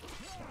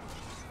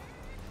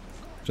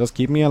 Just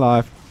keep me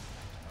alive.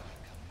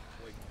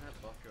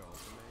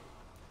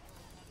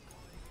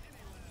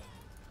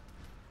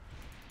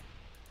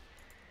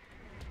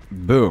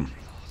 Boom.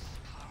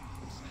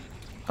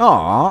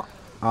 Aww,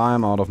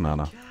 I'm out of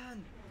mana.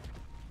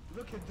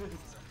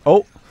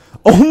 Oh.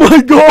 Oh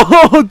my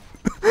god!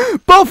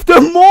 Buff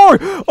them more!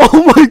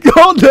 Oh my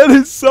god, that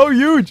is so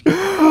huge!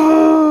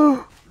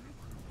 Oh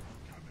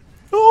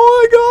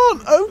my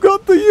god, I've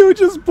got the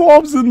hugest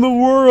bombs in the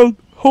world!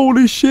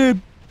 Holy shit!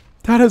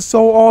 That is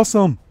so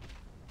awesome!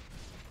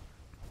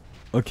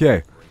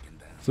 Okay,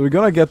 so we're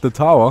gonna get the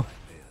tower.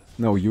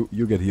 No,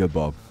 you get healed,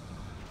 Bob.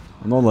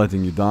 I'm not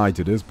letting you die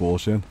to this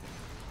bullshit.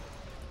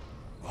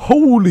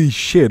 Holy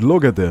shit,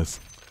 look at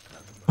this!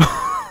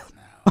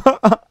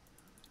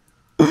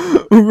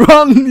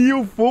 Run,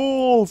 you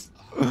fools!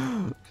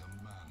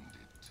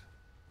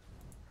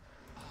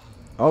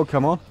 Oh,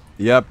 come on.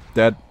 Yep,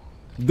 dead.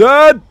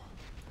 Dead!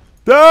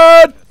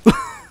 Dead!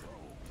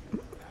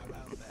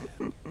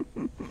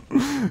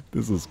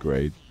 This is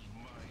great.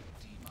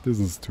 This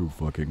is too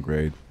fucking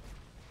great.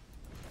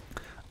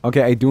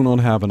 Okay, I do not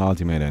have an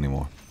ultimate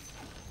anymore.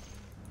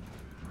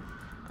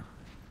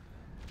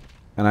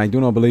 And I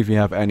do not believe we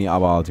have any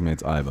other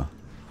ultimates either.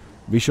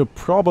 We should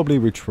probably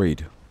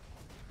retreat.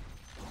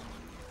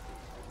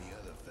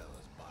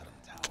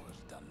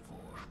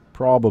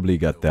 Probably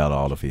get that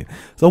out of here.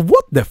 So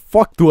what the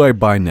fuck do I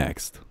buy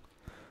next?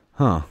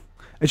 Huh.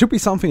 It should be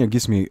something that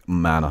gives me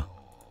mana.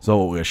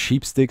 So a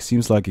sheep stick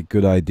seems like a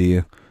good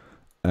idea.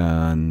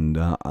 And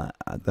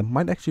that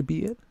might actually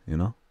be it, you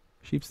know.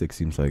 Sheep stick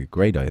seems like a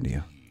great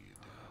idea.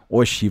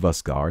 Or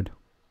Shiva's guard.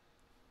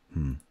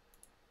 Nah,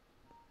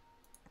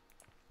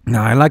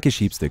 I like a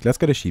sheep stick. Let's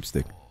get a sheep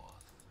stick.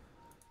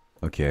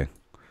 Okay.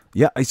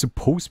 Yeah, I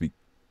suppose we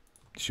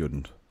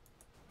shouldn't.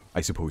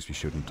 I suppose we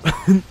shouldn't.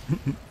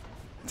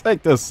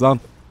 Take this, son.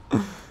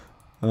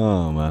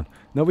 Oh, man.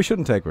 No, we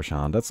shouldn't take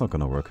Roshan. That's not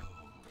gonna work.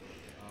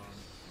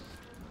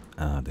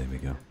 Ah, there we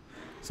go.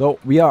 So,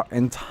 we are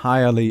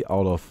entirely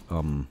out of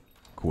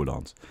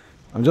cooldowns.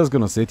 I'm just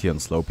gonna sit here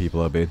and slow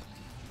people a bit.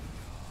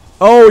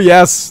 Oh,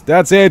 yes!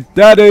 That's it!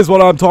 That is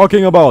what I'm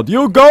talking about!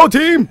 You go,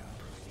 team!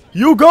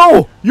 You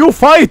go! You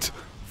fight!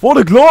 For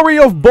the glory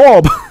of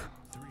Bob!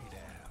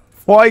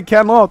 For I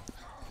cannot!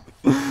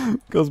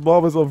 Because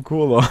Bob is off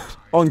cooldown.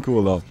 On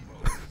cooldown.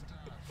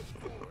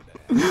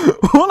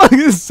 Warlock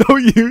is so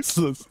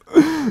useless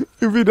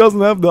if he doesn't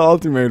have the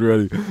ultimate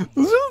ready.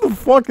 This is the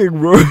fucking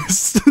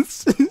worst.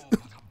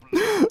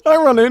 I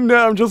run in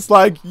there, I'm just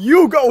like,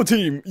 you go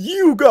team,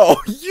 you go,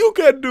 you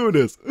can do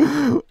this.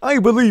 I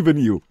believe in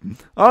you.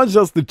 I'm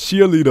just the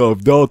cheerleader of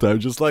Dota. I'm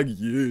just like,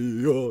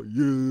 yeah,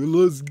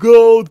 let's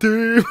go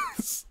team.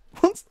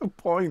 What's the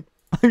point?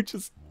 I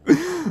just,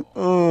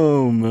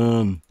 oh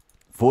man.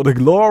 For the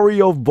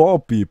glory of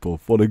Bob, people.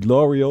 For the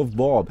glory of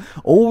Bob.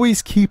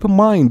 Always keep in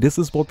mind, this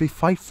is what we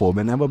fight for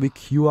whenever we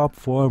queue up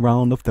for a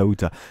round of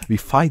Dota. We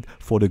fight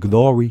for the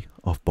glory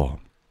of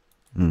Bob.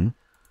 And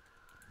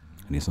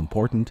it's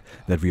important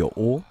that we are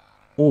all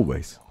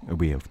always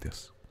aware of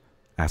this.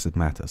 As it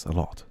matters a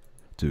lot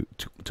to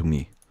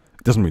me.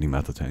 It doesn't really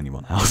matter to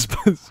anyone else,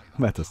 but it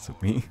matters to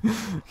me.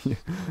 Yeah,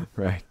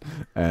 right.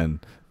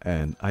 And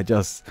I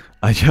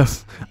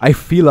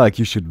feel like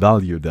you should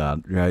value that,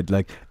 right?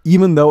 Like,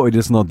 even though it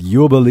is not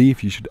your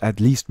belief, you should at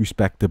least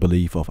respect the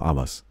belief of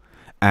others.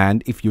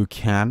 And if you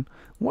can,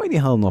 why the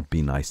hell not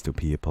be nice to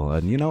people?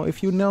 And, you know,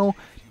 if you know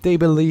they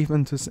believe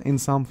in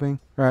something,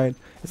 right?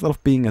 Instead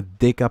of being a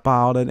dick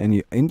about it,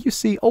 and you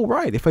see, oh,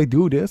 right, if I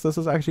do this, this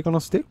is actually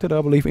gonna stick to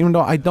their belief, even though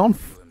I don't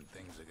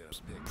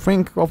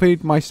think of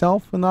it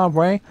myself in that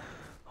way.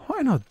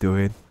 Why not do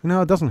it? You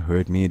know, it doesn't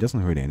hurt me, it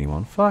doesn't hurt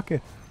anyone. Fuck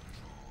it.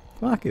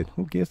 Fuck it,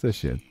 who gives a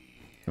shit?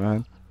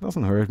 Right? It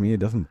doesn't hurt me, it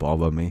doesn't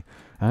bother me.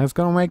 And it's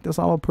gonna make this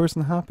other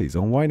person happy,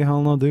 so why the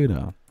hell not do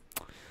that?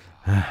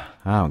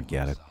 I don't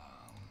get it.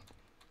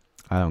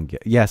 I don't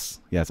get... Yes,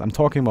 I'm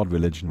talking about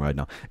religion right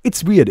now.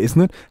 It's weird,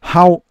 isn't it?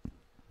 How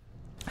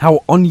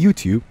on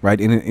YouTube, right,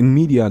 in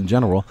media in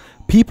general,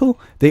 people,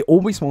 they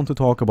always want to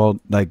talk about,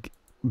 like,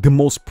 the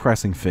most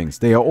pressing things.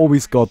 They are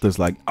always got this,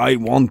 like, I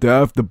want to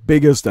have the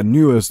biggest and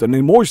newest and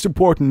the most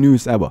important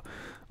news ever.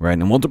 Right,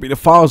 and want to be the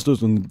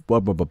fastest and blah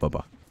blah blah blah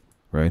blah.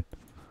 Right?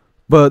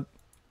 But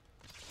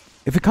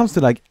if it comes to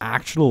like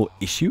actual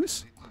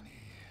issues,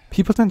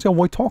 people tend to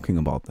avoid talking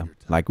about them.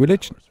 Like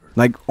religion.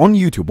 Like on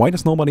YouTube, why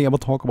does nobody ever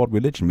talk about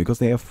religion? Because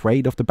they're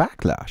afraid of the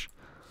backlash.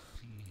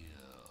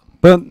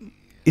 But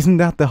isn't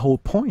that the whole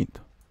point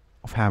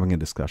of having a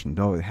discussion,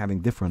 though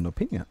having different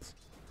opinions?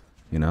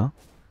 You know?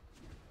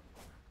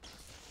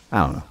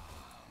 I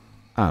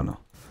don't know.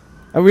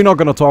 And we're not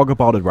gonna talk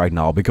about it right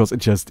now, because it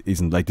just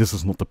isn't, like, this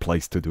is not the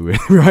place to do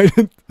it, right?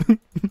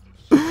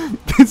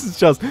 This is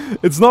just,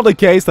 it's not a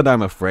case that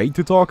I'm afraid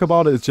to talk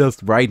about it, it's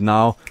just right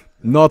now,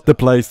 not the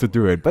place to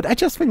do it. But I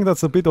just think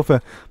that's a bit of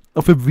a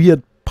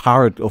weird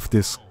part of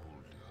this,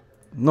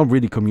 not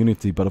really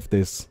community, but of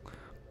this,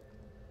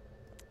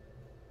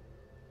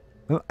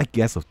 well, I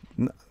guess, of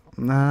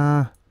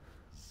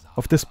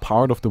this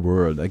part of the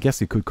world. I guess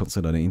you could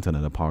consider the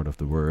internet a part of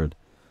the world.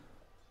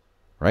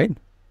 Right?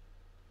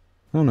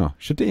 I don't know.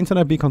 Should the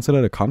internet be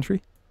considered a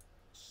country?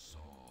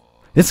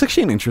 It's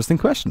actually an interesting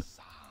question.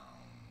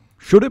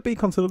 Should it be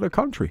considered a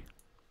country?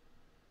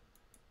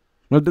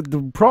 Well,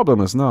 the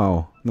problem is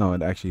no,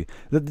 it actually,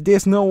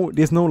 there's no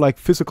like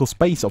physical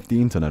space of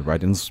the internet,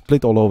 right? And it's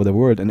split all over the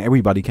world, and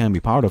everybody can be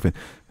part of it.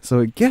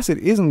 So I guess it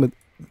isn't, but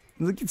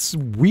like, it's a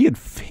weird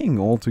thing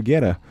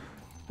altogether.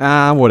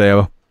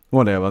 Whatever.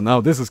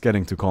 Now this is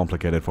getting too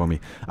complicated for me.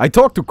 I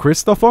talked to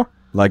Christopher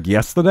like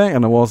yesterday,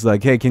 and I was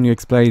like, hey, can you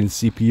explain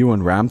CPU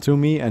and RAM to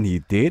me? And he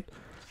did.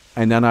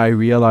 And then I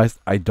realized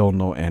I don't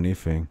know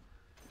anything.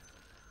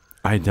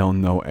 I don't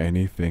know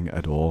anything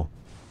at all.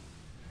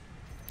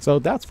 So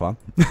that's fun.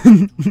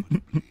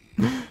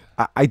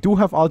 I do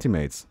have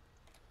ultimates.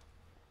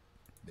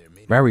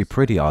 Very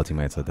pretty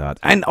ultimates at that.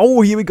 And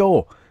oh, here we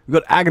go. We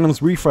got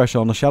Aghanim's Refresher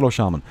on the Shadow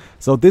Shaman.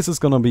 So this is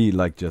gonna be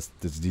like just,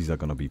 these are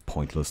gonna be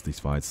pointless, these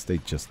fights. They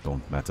just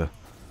don't matter.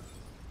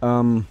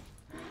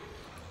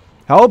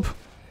 Help!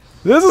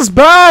 This is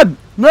bad!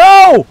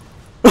 No!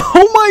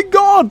 Oh my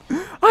god!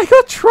 I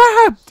got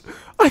trapped!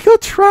 I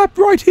got trapped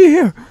right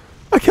here!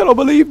 I cannot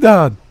believe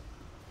that!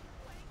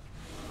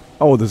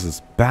 Oh, this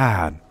is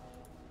bad.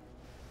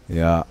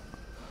 Yeah.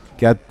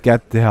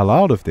 Get the hell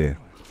out of there.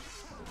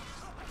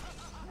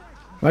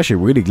 I'm actually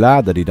really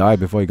glad that he died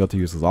before he got to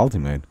use his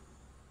ultimate.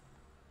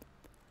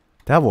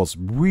 That was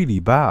really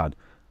bad.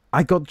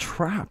 I got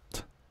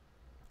trapped.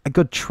 I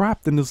got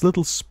trapped in this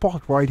little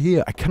spot right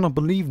here. I cannot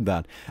believe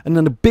that. And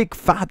then a big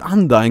fat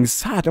Undying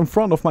sat in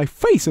front of my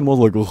face and was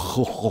like,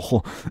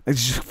 oh,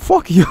 just,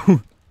 fuck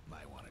you.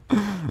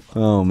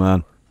 Oh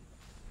man.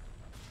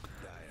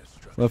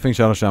 So I think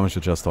Shadow Shaman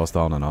should just toss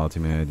down an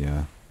ultimate,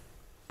 yeah.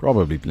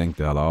 Probably blink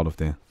the hell out of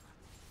there.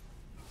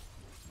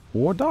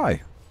 Or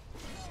die.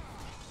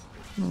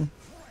 Oh,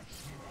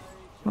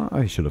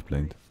 I should have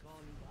blinked.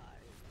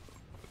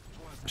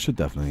 Should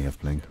definitely have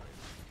blinked.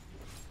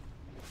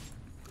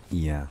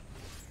 Yeah.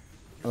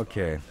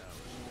 Okay.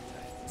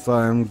 So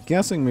I'm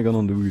guessing we're gonna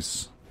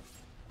lose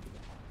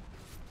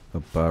the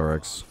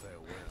barracks.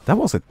 That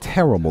was a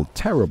terrible,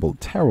 terrible,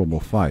 terrible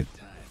fight.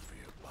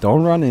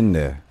 Don't run in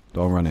there.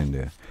 Don't run in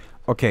there.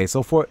 Okay,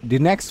 so for the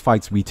next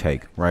fights we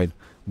take, right?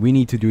 We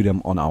need to do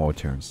them on our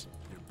terms.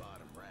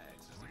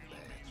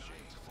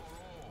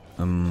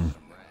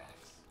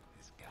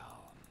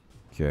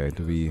 Okay,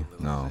 do we...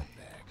 No.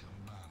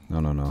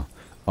 No.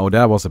 Oh,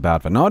 that was a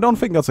bad fight. No, I don't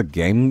think that's a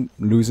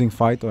game-losing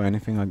fight or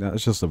anything like that.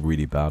 It's just a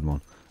really bad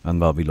one. And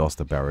well, we lost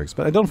the barracks.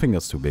 But I don't think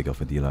that's too big of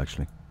a deal,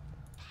 actually.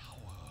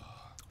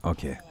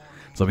 Okay.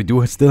 So we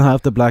do still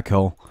have the black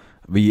hole.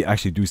 We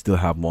actually do still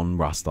have one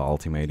Rasta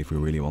ultimate if we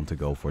really want to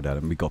go for that.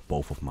 And we got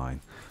both of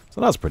mine. So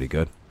that's pretty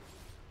good.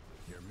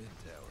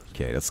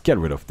 Okay, let's get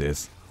rid of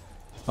this.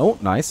 Oh,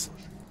 nice.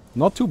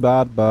 Not too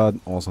bad, but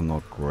also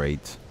not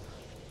great.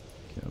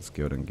 Okay, let's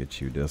go ahead and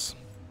get you this.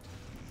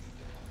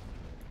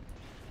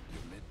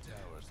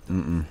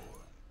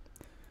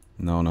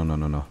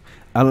 No.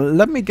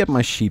 Let me get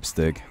my sheep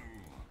stick.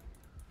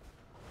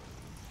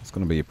 It's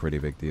gonna be a pretty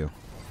big deal.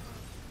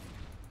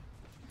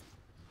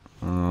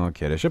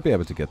 Okay, they should be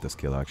able to get this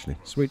kill, actually.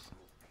 Sweet.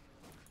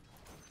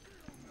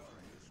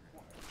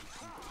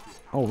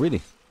 Oh,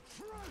 really?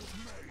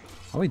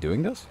 Are we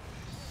doing this?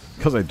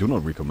 Because I do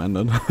not recommend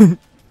it.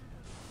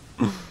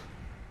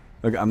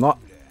 Like, I'm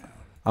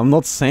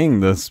not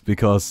saying this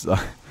because,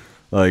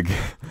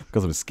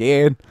 because I'm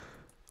scared.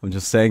 I'm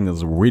just saying this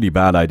is a really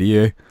bad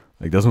idea.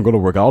 Like, that's not gonna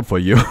work out for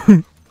you.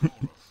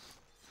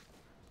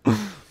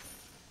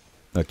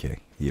 Okay,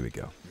 here we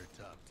go.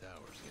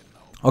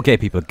 Okay,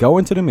 people, go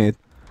into the mid.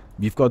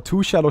 We've got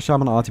 2 Shadow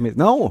Shaman ultimates.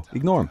 No,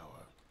 ignore him.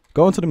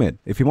 Go into the mid.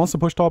 If he wants to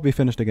push top, we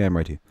finish the game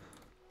right here.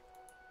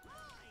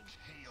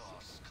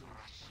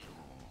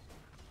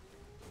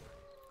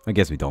 I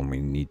guess we don't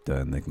really need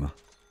the Enigma.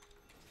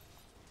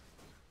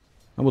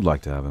 I would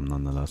like to have him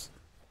nonetheless.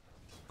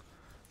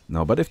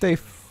 No, but if they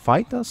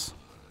fight us,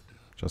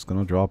 just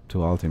gonna drop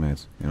 2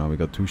 ultimates. You know, we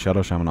got 2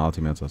 Shadow Shaman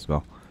ultimates as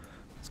well.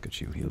 Let's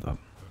get you healed up.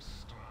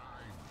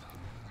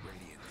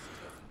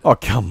 Oh,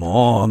 come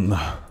on.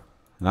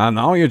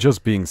 Now you're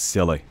just being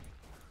silly.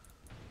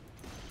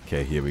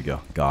 Okay, here we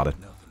go. Got it.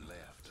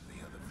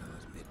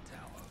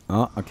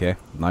 Oh, okay.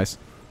 Nice.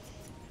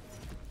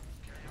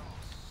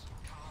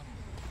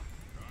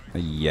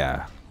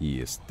 Yeah,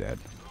 he is dead.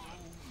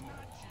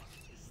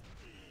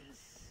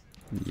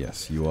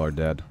 Yes, you are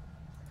dead.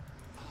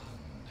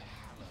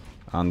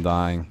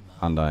 Undying.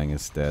 Undying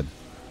is dead.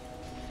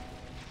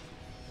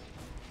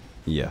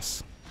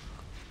 Yes.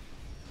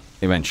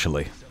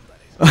 Eventually.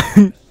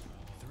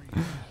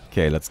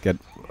 Okay, let's get...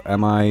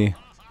 Okay,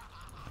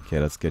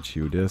 let's get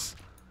you this.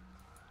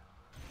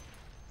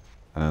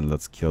 And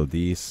let's kill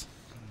these.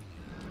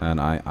 And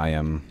I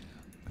am...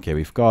 Okay,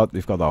 we've got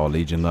our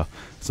Legion there.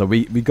 So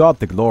we got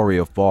the glory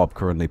of Bob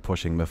currently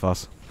pushing with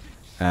us.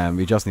 And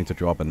we just need to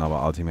drop another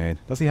ultimate.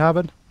 Does he have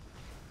it?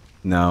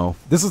 No.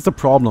 This is the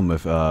problem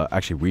with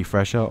actually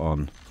Refresher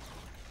on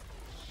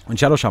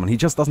Shadow Shaman. He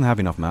just doesn't have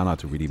enough mana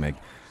to really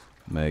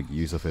make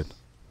use of it.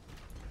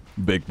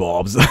 Big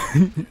Bobs.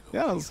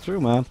 Yeah, it's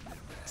true, man.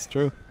 It's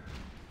true.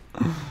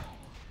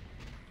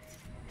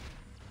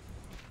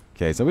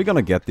 Okay, so we're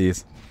gonna get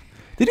these.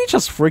 Did he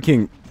just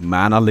freaking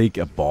mana leak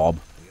a Bob?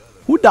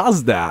 Who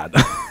does that?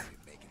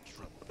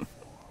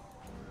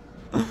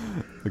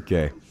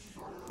 Okay.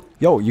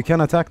 Yo, you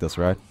can attack this,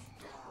 right?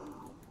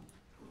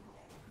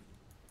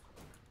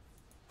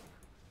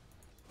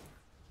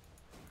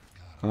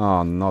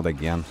 Oh, not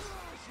again.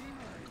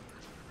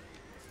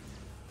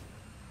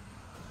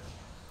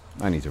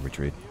 I need to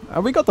retreat.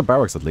 We got the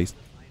barracks at least.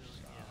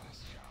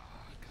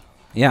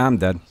 Yeah, I'm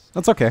dead.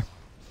 That's okay.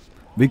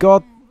 We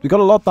got a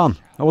lot done.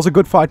 That was a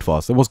good fight for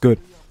us. It was good.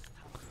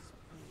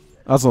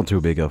 That's not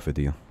too big of a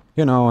deal.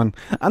 You know,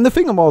 and the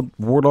thing about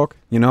Warlock,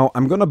 you know,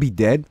 I'm gonna be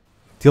dead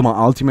till my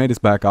ultimate is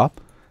back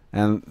up.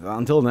 And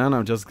until then,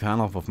 I'm just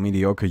kind of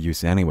mediocre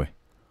use anyway.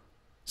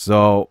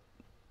 So,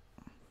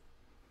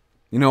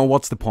 you know,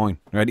 what's the point,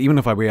 right? Even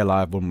if I were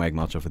alive, wouldn't make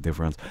much of a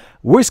difference.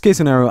 Worst case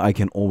scenario, I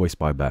can always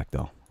buy back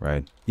though,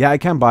 right? Yeah, I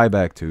can buy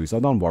back too, so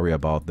don't worry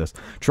about this.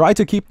 Try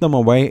to keep them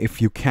away.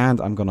 If you can't,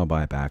 I'm gonna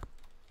buy back.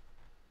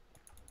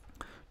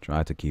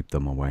 Try to keep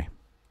them away.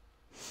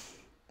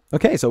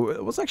 Okay, so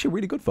it was actually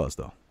really good for us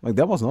though. Like,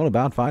 that was not a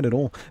bad fight at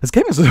all. This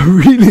game is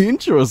really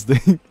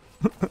interesting.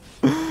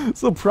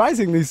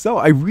 Surprisingly so.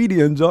 I really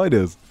enjoy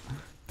this.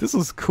 This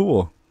is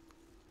cool.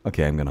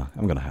 Okay, I'm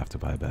gonna have to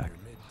buy back.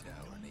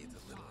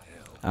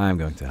 I'm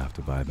going to have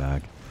to buy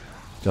back.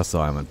 Just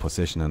so I'm in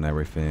position and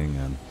everything.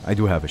 And I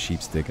do have a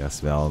sheep stick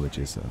as well, which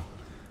is a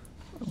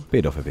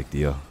bit of a big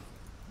deal.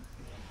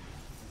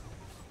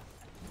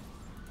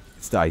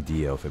 It's the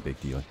idea of a big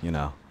deal, you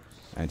know.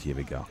 And here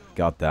we go.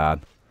 Got that.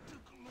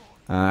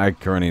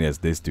 Currently there's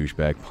this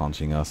douchebag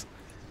punching us.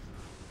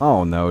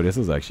 Oh no, this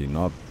is actually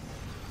not...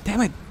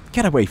 Damn it!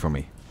 Get away from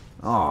me!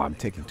 Oh, I'm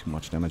taking too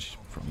much damage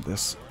from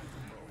this.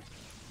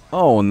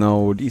 Oh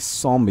no, these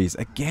zombies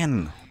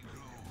again!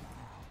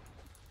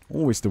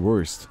 Always the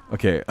worst.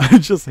 Okay, I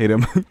just hit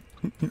him.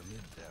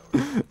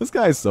 This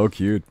guy is so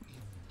cute.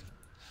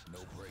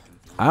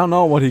 I don't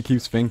know what he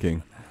keeps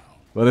thinking,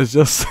 but it's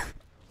just...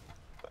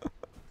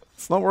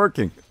 it's not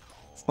working.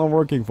 It's not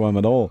working for him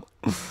at all.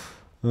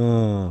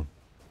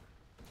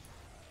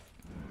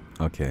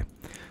 Okay.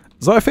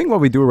 So I think what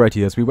we do right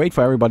here is we wait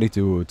for everybody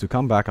to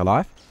come back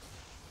alive.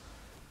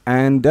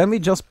 And then we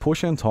just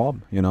push in top,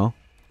 you know.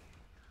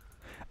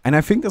 And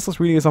I think this is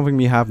really something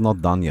we have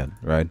not done yet,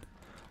 right?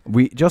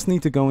 We just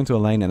need to go into a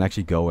lane and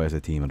actually go as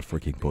a team and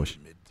freaking push.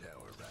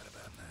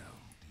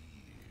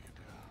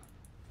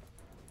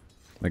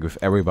 Like with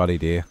everybody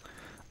there.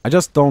 I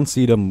just don't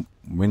see them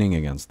winning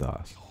against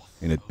us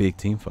in a big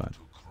team fight.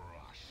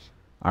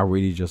 I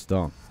really just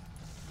don't.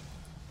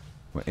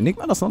 Wait,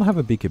 Enigma does not have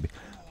a BKB.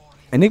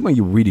 Enigma,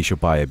 you really should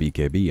buy a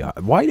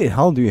BKB. Why the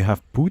hell do you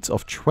have Boots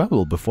of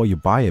Travel before you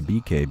buy a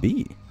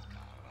BKB?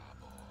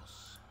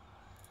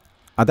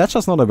 That's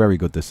just not a very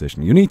good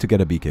decision. You need to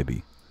get a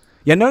BKB.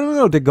 Yeah,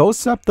 no. The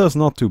Ghost Scepter is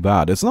not too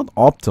bad. It's not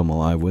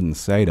optimal, I wouldn't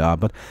say that.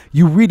 But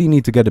you really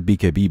need to get a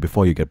BKB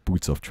before you get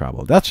Boots of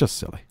Travel. That's just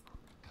silly.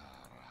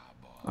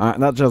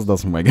 That just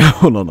doesn't make a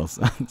whole lot of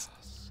sense.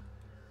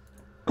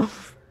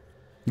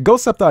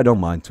 Ghost Scepter I don't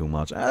mind too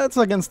much. It's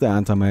against the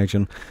Anti-Mage.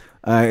 And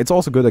it's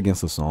also good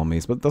against the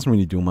zombies. But it doesn't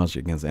really do much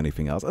against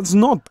anything else. It's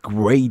not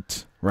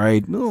great,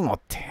 right? It's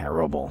not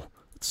terrible.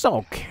 It's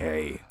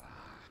okay.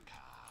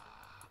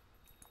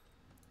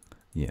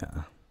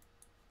 Yeah.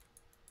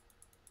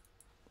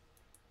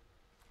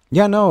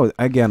 Yeah, no,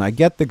 again, I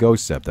get the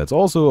Ghost Scepter. That's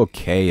also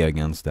okay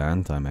against the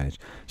Anti-Mage.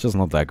 It's just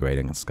not that great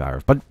against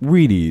Skyriff. But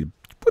really,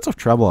 Boots of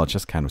Travel are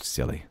just kind of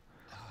silly.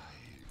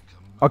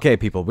 Okay,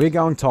 people, we're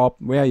going top.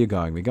 Where are you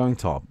going? We're going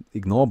top.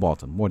 Ignore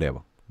bottom,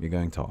 whatever. We're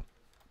going top.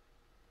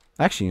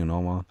 Actually, you know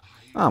what?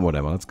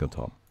 Whatever, let's go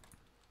top.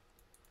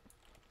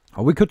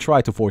 Or we could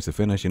try to force a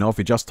finish. You know, if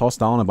we just toss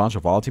down a bunch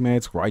of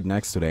ultimates right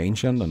next to the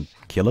Ancient and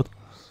kill it.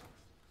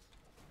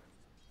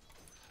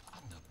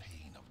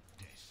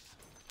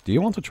 Do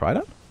you want to try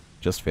that?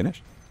 Just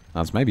finish?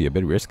 That's maybe a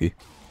bit risky.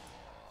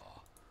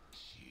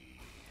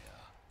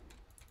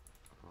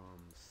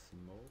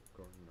 Smoke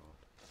or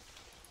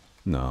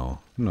not?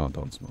 No,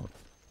 don't smoke.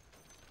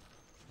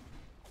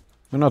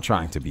 We're not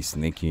trying to be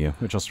sneaky here.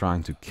 We're just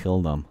trying to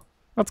kill them.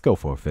 Let's go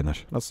for a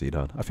finish. Let's see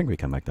that. I think we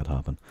can make that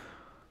happen.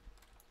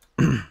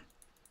 I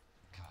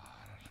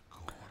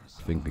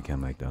think we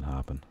can make that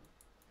happen.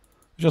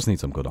 We just need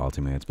some good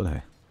ultimates, but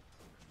hey.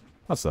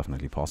 That's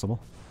definitely possible.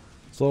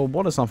 So,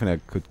 what is something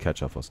that could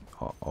catch us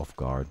off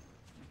guard?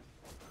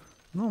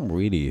 Not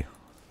really.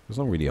 There's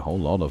not really a whole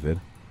lot of it.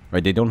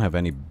 Right, they don't have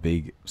any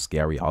big,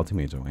 scary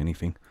ultimates or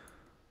anything.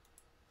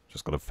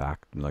 Just got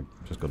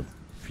just got a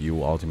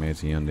few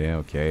ultimates here and there.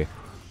 Okay.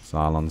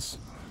 Silence.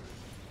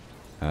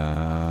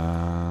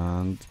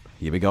 And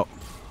here we go.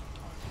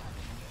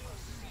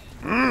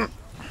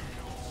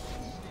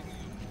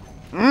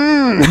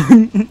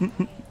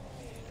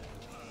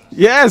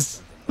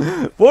 Yes!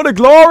 What a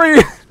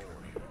glory!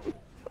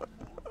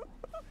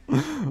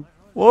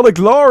 What a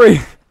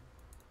glory!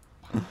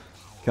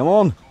 Come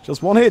on,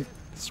 just one hit.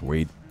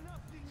 Sweet.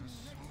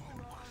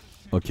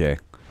 Okay.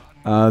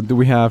 Do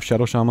we have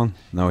Shadow Shaman?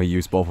 No, he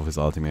used both of his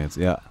ultimates.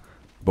 Yeah.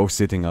 Both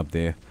sitting up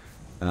there.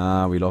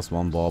 We lost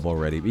one Bob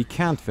already. We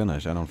can't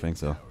finish, I don't think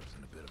so.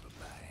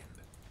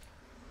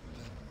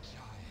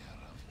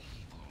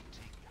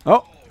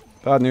 Oh!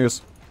 Bad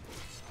news.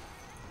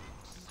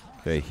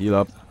 Okay, heal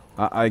up.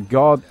 I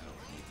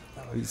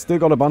still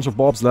got a bunch of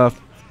Bobs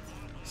left.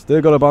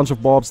 Still got a bunch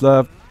of Bobs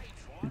left.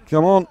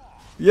 Come on.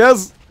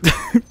 Yes!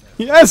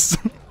 Yes!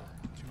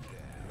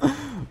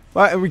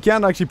 But we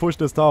can't actually push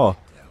this tower.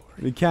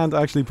 We can't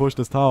actually push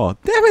this tower.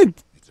 Damn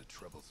it!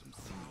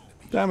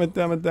 Damn it,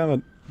 damn it, damn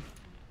it.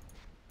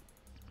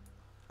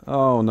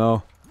 Oh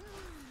no.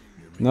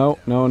 No,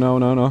 no, no,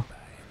 no, no.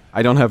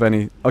 I don't have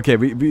any. Okay,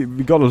 we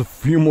got a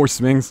few more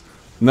swings.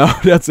 No,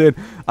 that's it.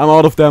 I'm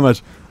out of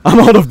damage. I'm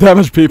out of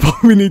damage, people.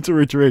 We need to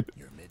retreat.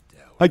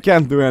 I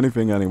can't do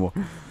anything anymore.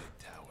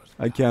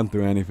 I can't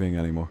do anything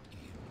anymore.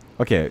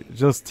 Okay,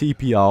 just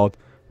TP out.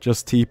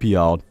 Just TP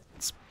out.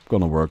 It's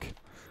gonna work.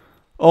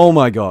 Oh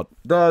my god.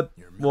 That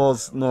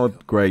was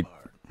not great.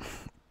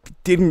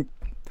 We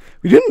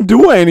didn't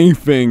do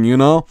anything, you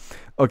know?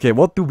 Okay,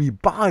 what do we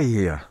buy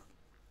here?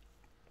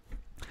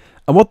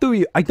 And what do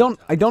we... I don't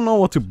know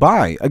what to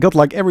buy. I got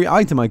like every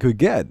item I could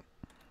get.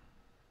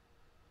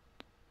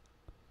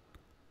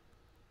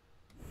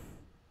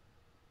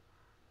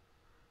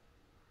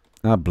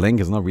 Blink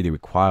is not really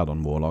required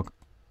on Warlock.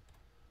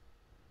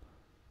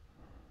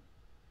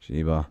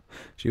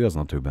 Shiva's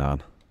not too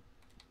bad.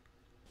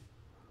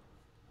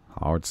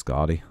 Hard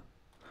Scotty.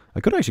 I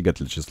could actually get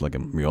just like a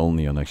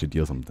Mjolnir and actually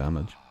deal some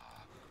damage.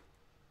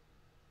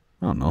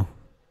 I don't know.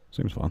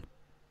 Seems fun.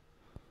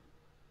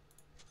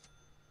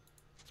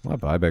 Is my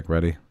buyback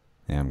ready?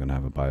 Yeah, I'm gonna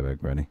have a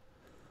buyback ready.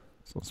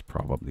 So it's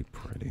probably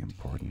pretty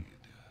important.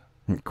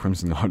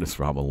 Crimson Guard is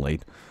rather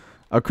late.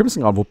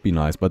 Crimson Guard would be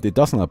nice, but it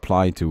doesn't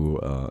apply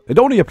to... it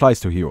only applies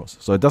to heroes,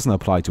 so it doesn't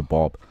apply to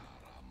Bob.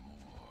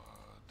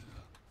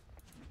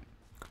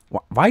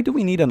 Why do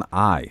we need an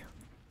eye?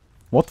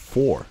 What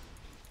for?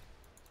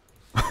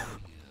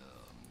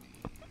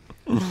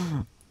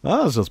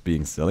 I was just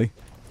being silly.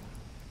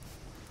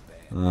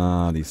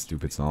 Ah, these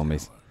stupid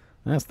zombies.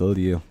 Still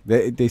deal.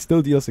 They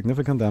still deal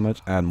significant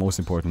damage, and most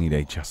importantly,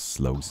 they just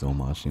slow so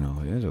much, you know.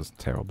 They're just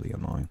terribly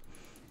annoying.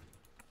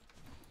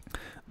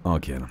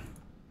 Okay.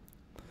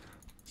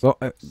 So,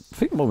 I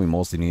think what we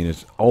mostly need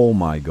is... Oh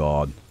my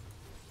god.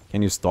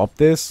 Can you stop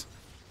this?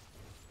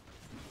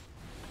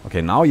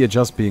 Okay, now you're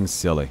just being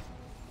silly.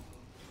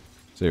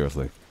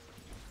 Seriously.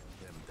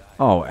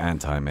 Oh,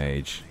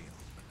 anti-mage.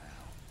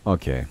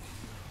 Okay.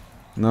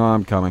 No,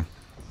 I'm coming.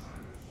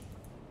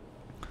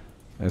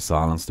 There's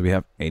silence. Do we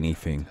have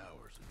anything?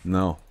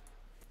 No.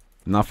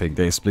 Nothing.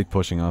 They're split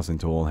pushing us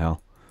into all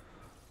hell.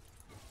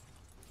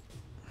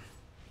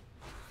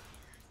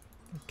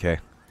 Okay.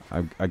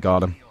 I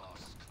got him.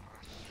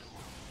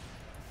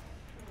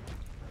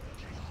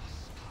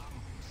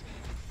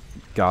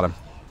 Got him.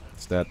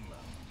 It's dead.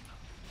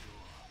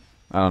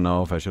 I don't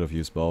know if I should have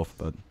used both,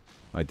 but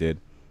I did.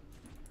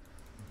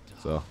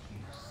 So.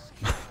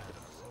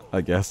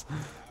 I guess.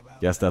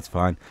 Guess that's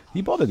fine.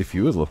 He bought a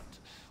diffusal.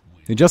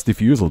 He just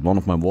diffuseled one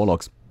of my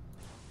Warlocks.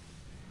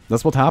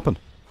 That's what happened.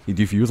 He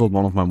diffuseled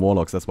one of my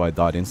Warlocks. That's why I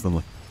died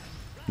instantly.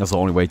 That's the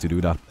only way to do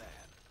that.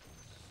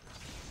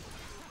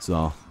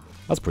 So,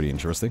 that's pretty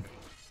interesting.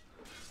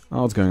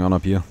 Oh, what's going on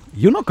up here?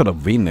 You're not gonna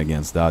win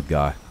against that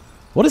guy.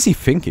 What is he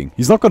thinking?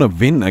 He's not gonna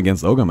win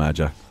against Ogre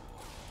Magi.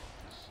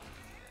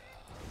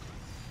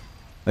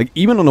 Like,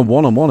 even on a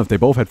one-on-one, if they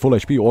both had full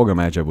HP, Ogre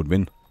Magi would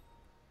win.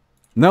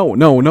 No,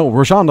 no, no.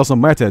 Roshan doesn't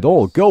matter at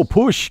all. Go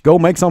push. Go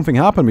make something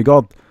happen. We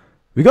got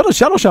a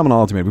Shadow Shaman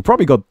ultimate. We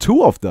probably got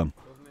 2 of them.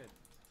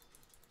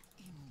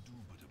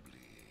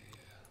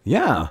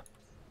 Yeah.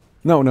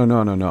 No, no,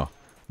 no, no, no.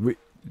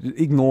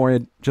 Ignore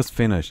it. Just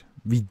finish.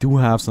 We do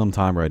have some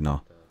time right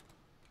now.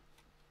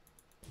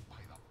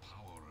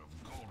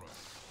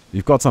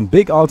 We've got some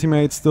big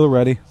ultimates still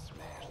ready.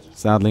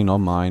 Sadly not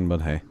mine,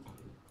 but hey.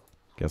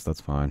 Guess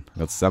that's fine. I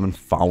got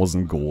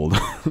 7,000 gold.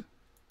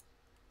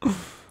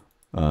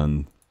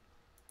 And...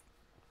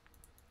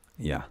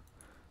 yeah.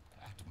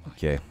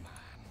 Okay.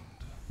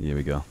 Here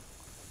we go.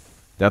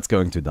 That's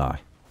going to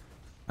die.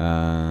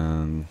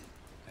 And...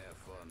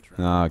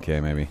 okay,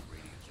 maybe.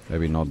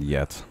 Maybe not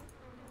yet.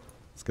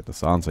 Let's get the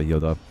Sansa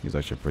healed up. He's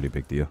actually a pretty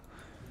big deal.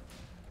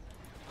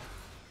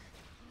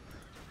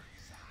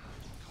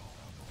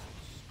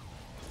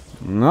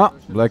 No,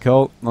 black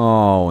hole.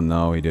 Oh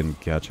no, he didn't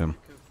catch him.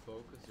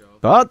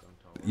 But,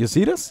 you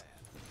see this?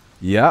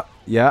 Yeah,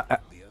 yeah.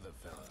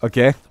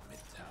 Okay.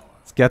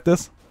 Let's get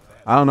this.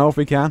 I don't know if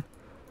we can.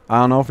 I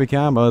don't know if we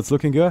can, but it's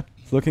looking good.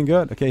 It's looking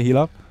good. Okay, heal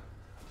up.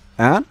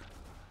 And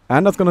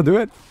that's gonna do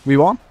it. We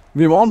won.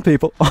 We won,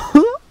 people.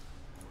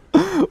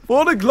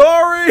 For the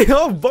glory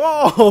of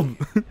Bob!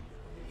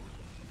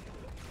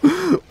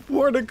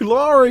 For the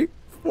glory!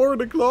 For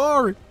the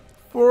glory!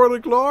 For the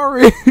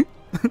glory!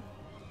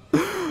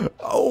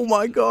 Oh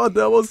my god,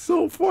 that was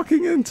so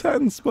fucking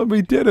intense, but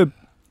we did it.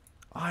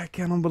 I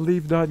cannot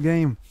believe that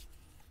game.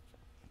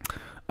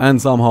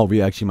 And somehow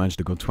we actually managed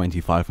to go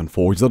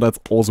 25-4, so that's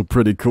also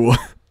pretty cool.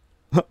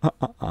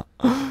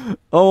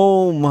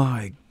 Oh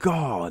my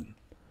god.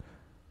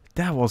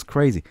 That was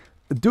crazy.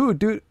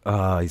 Dude.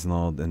 He's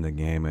not in the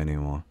game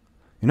anymore.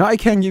 You know, I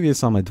can give you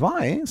some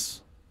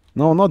advice.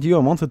 No, not you. I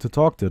wanted to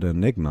talk to the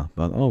Enigma,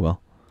 but oh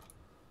well.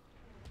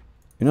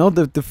 You know,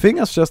 the thing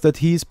is just that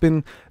he's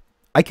been...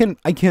 I can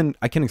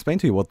explain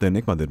to you what the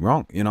Enigma did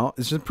wrong, you know?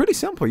 It's just pretty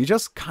simple. You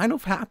just kind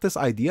of had this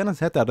idea and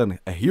said that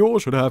a hero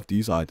should have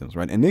these items,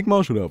 right?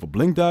 Enigma should have a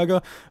Blink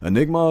Dagger.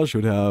 Enigma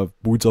should have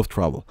Boots of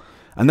Travel.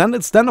 And then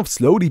instead of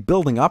slowly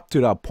building up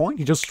to that point,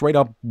 you just straight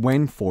up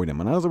went for them.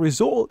 And as a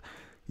result,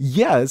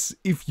 yes,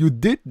 if you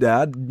did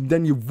that,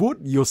 then your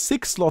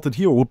 6-slotted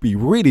hero would be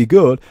really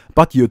good,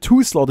 but your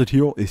 2-slotted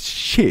hero is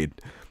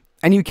shit.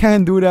 And you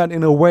can do that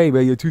in a way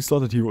where your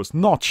 2-slotted hero is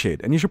not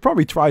shit. And you should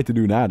probably try to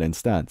do that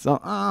instead. So,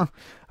 I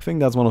think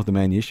that's one of the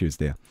main issues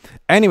there.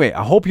 Anyway,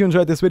 I hope you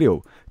enjoyed this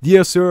video.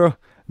 Dear Sir,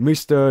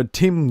 Mr.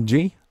 Tim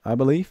G, I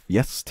believe.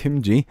 Yes,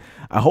 Tim G.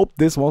 I hope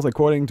this was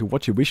according to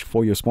what you wish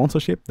for your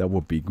sponsorship. That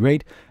would be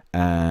great.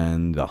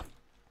 And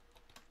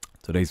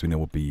today's winner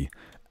would be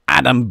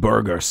Adam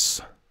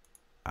Burgers.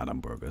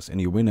 Adam Burgers.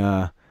 And you win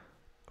a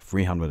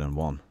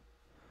 301.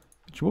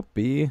 Which would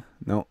be...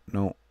 No,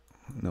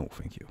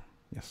 thank you.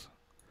 Yes.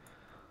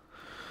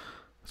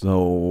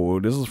 So,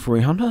 this is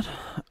 300,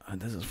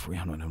 and this is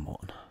 301.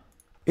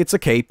 It's a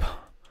cape.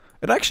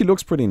 It actually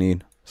looks pretty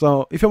neat.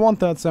 So, if you want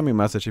that, send me a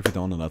message. If you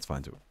don't, then that's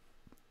fine too.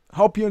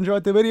 Hope you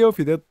enjoyed the video. If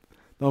you did,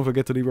 don't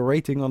forget to leave a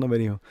rating on the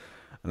video.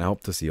 And I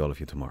hope to see all of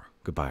you tomorrow.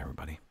 Goodbye,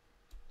 everybody.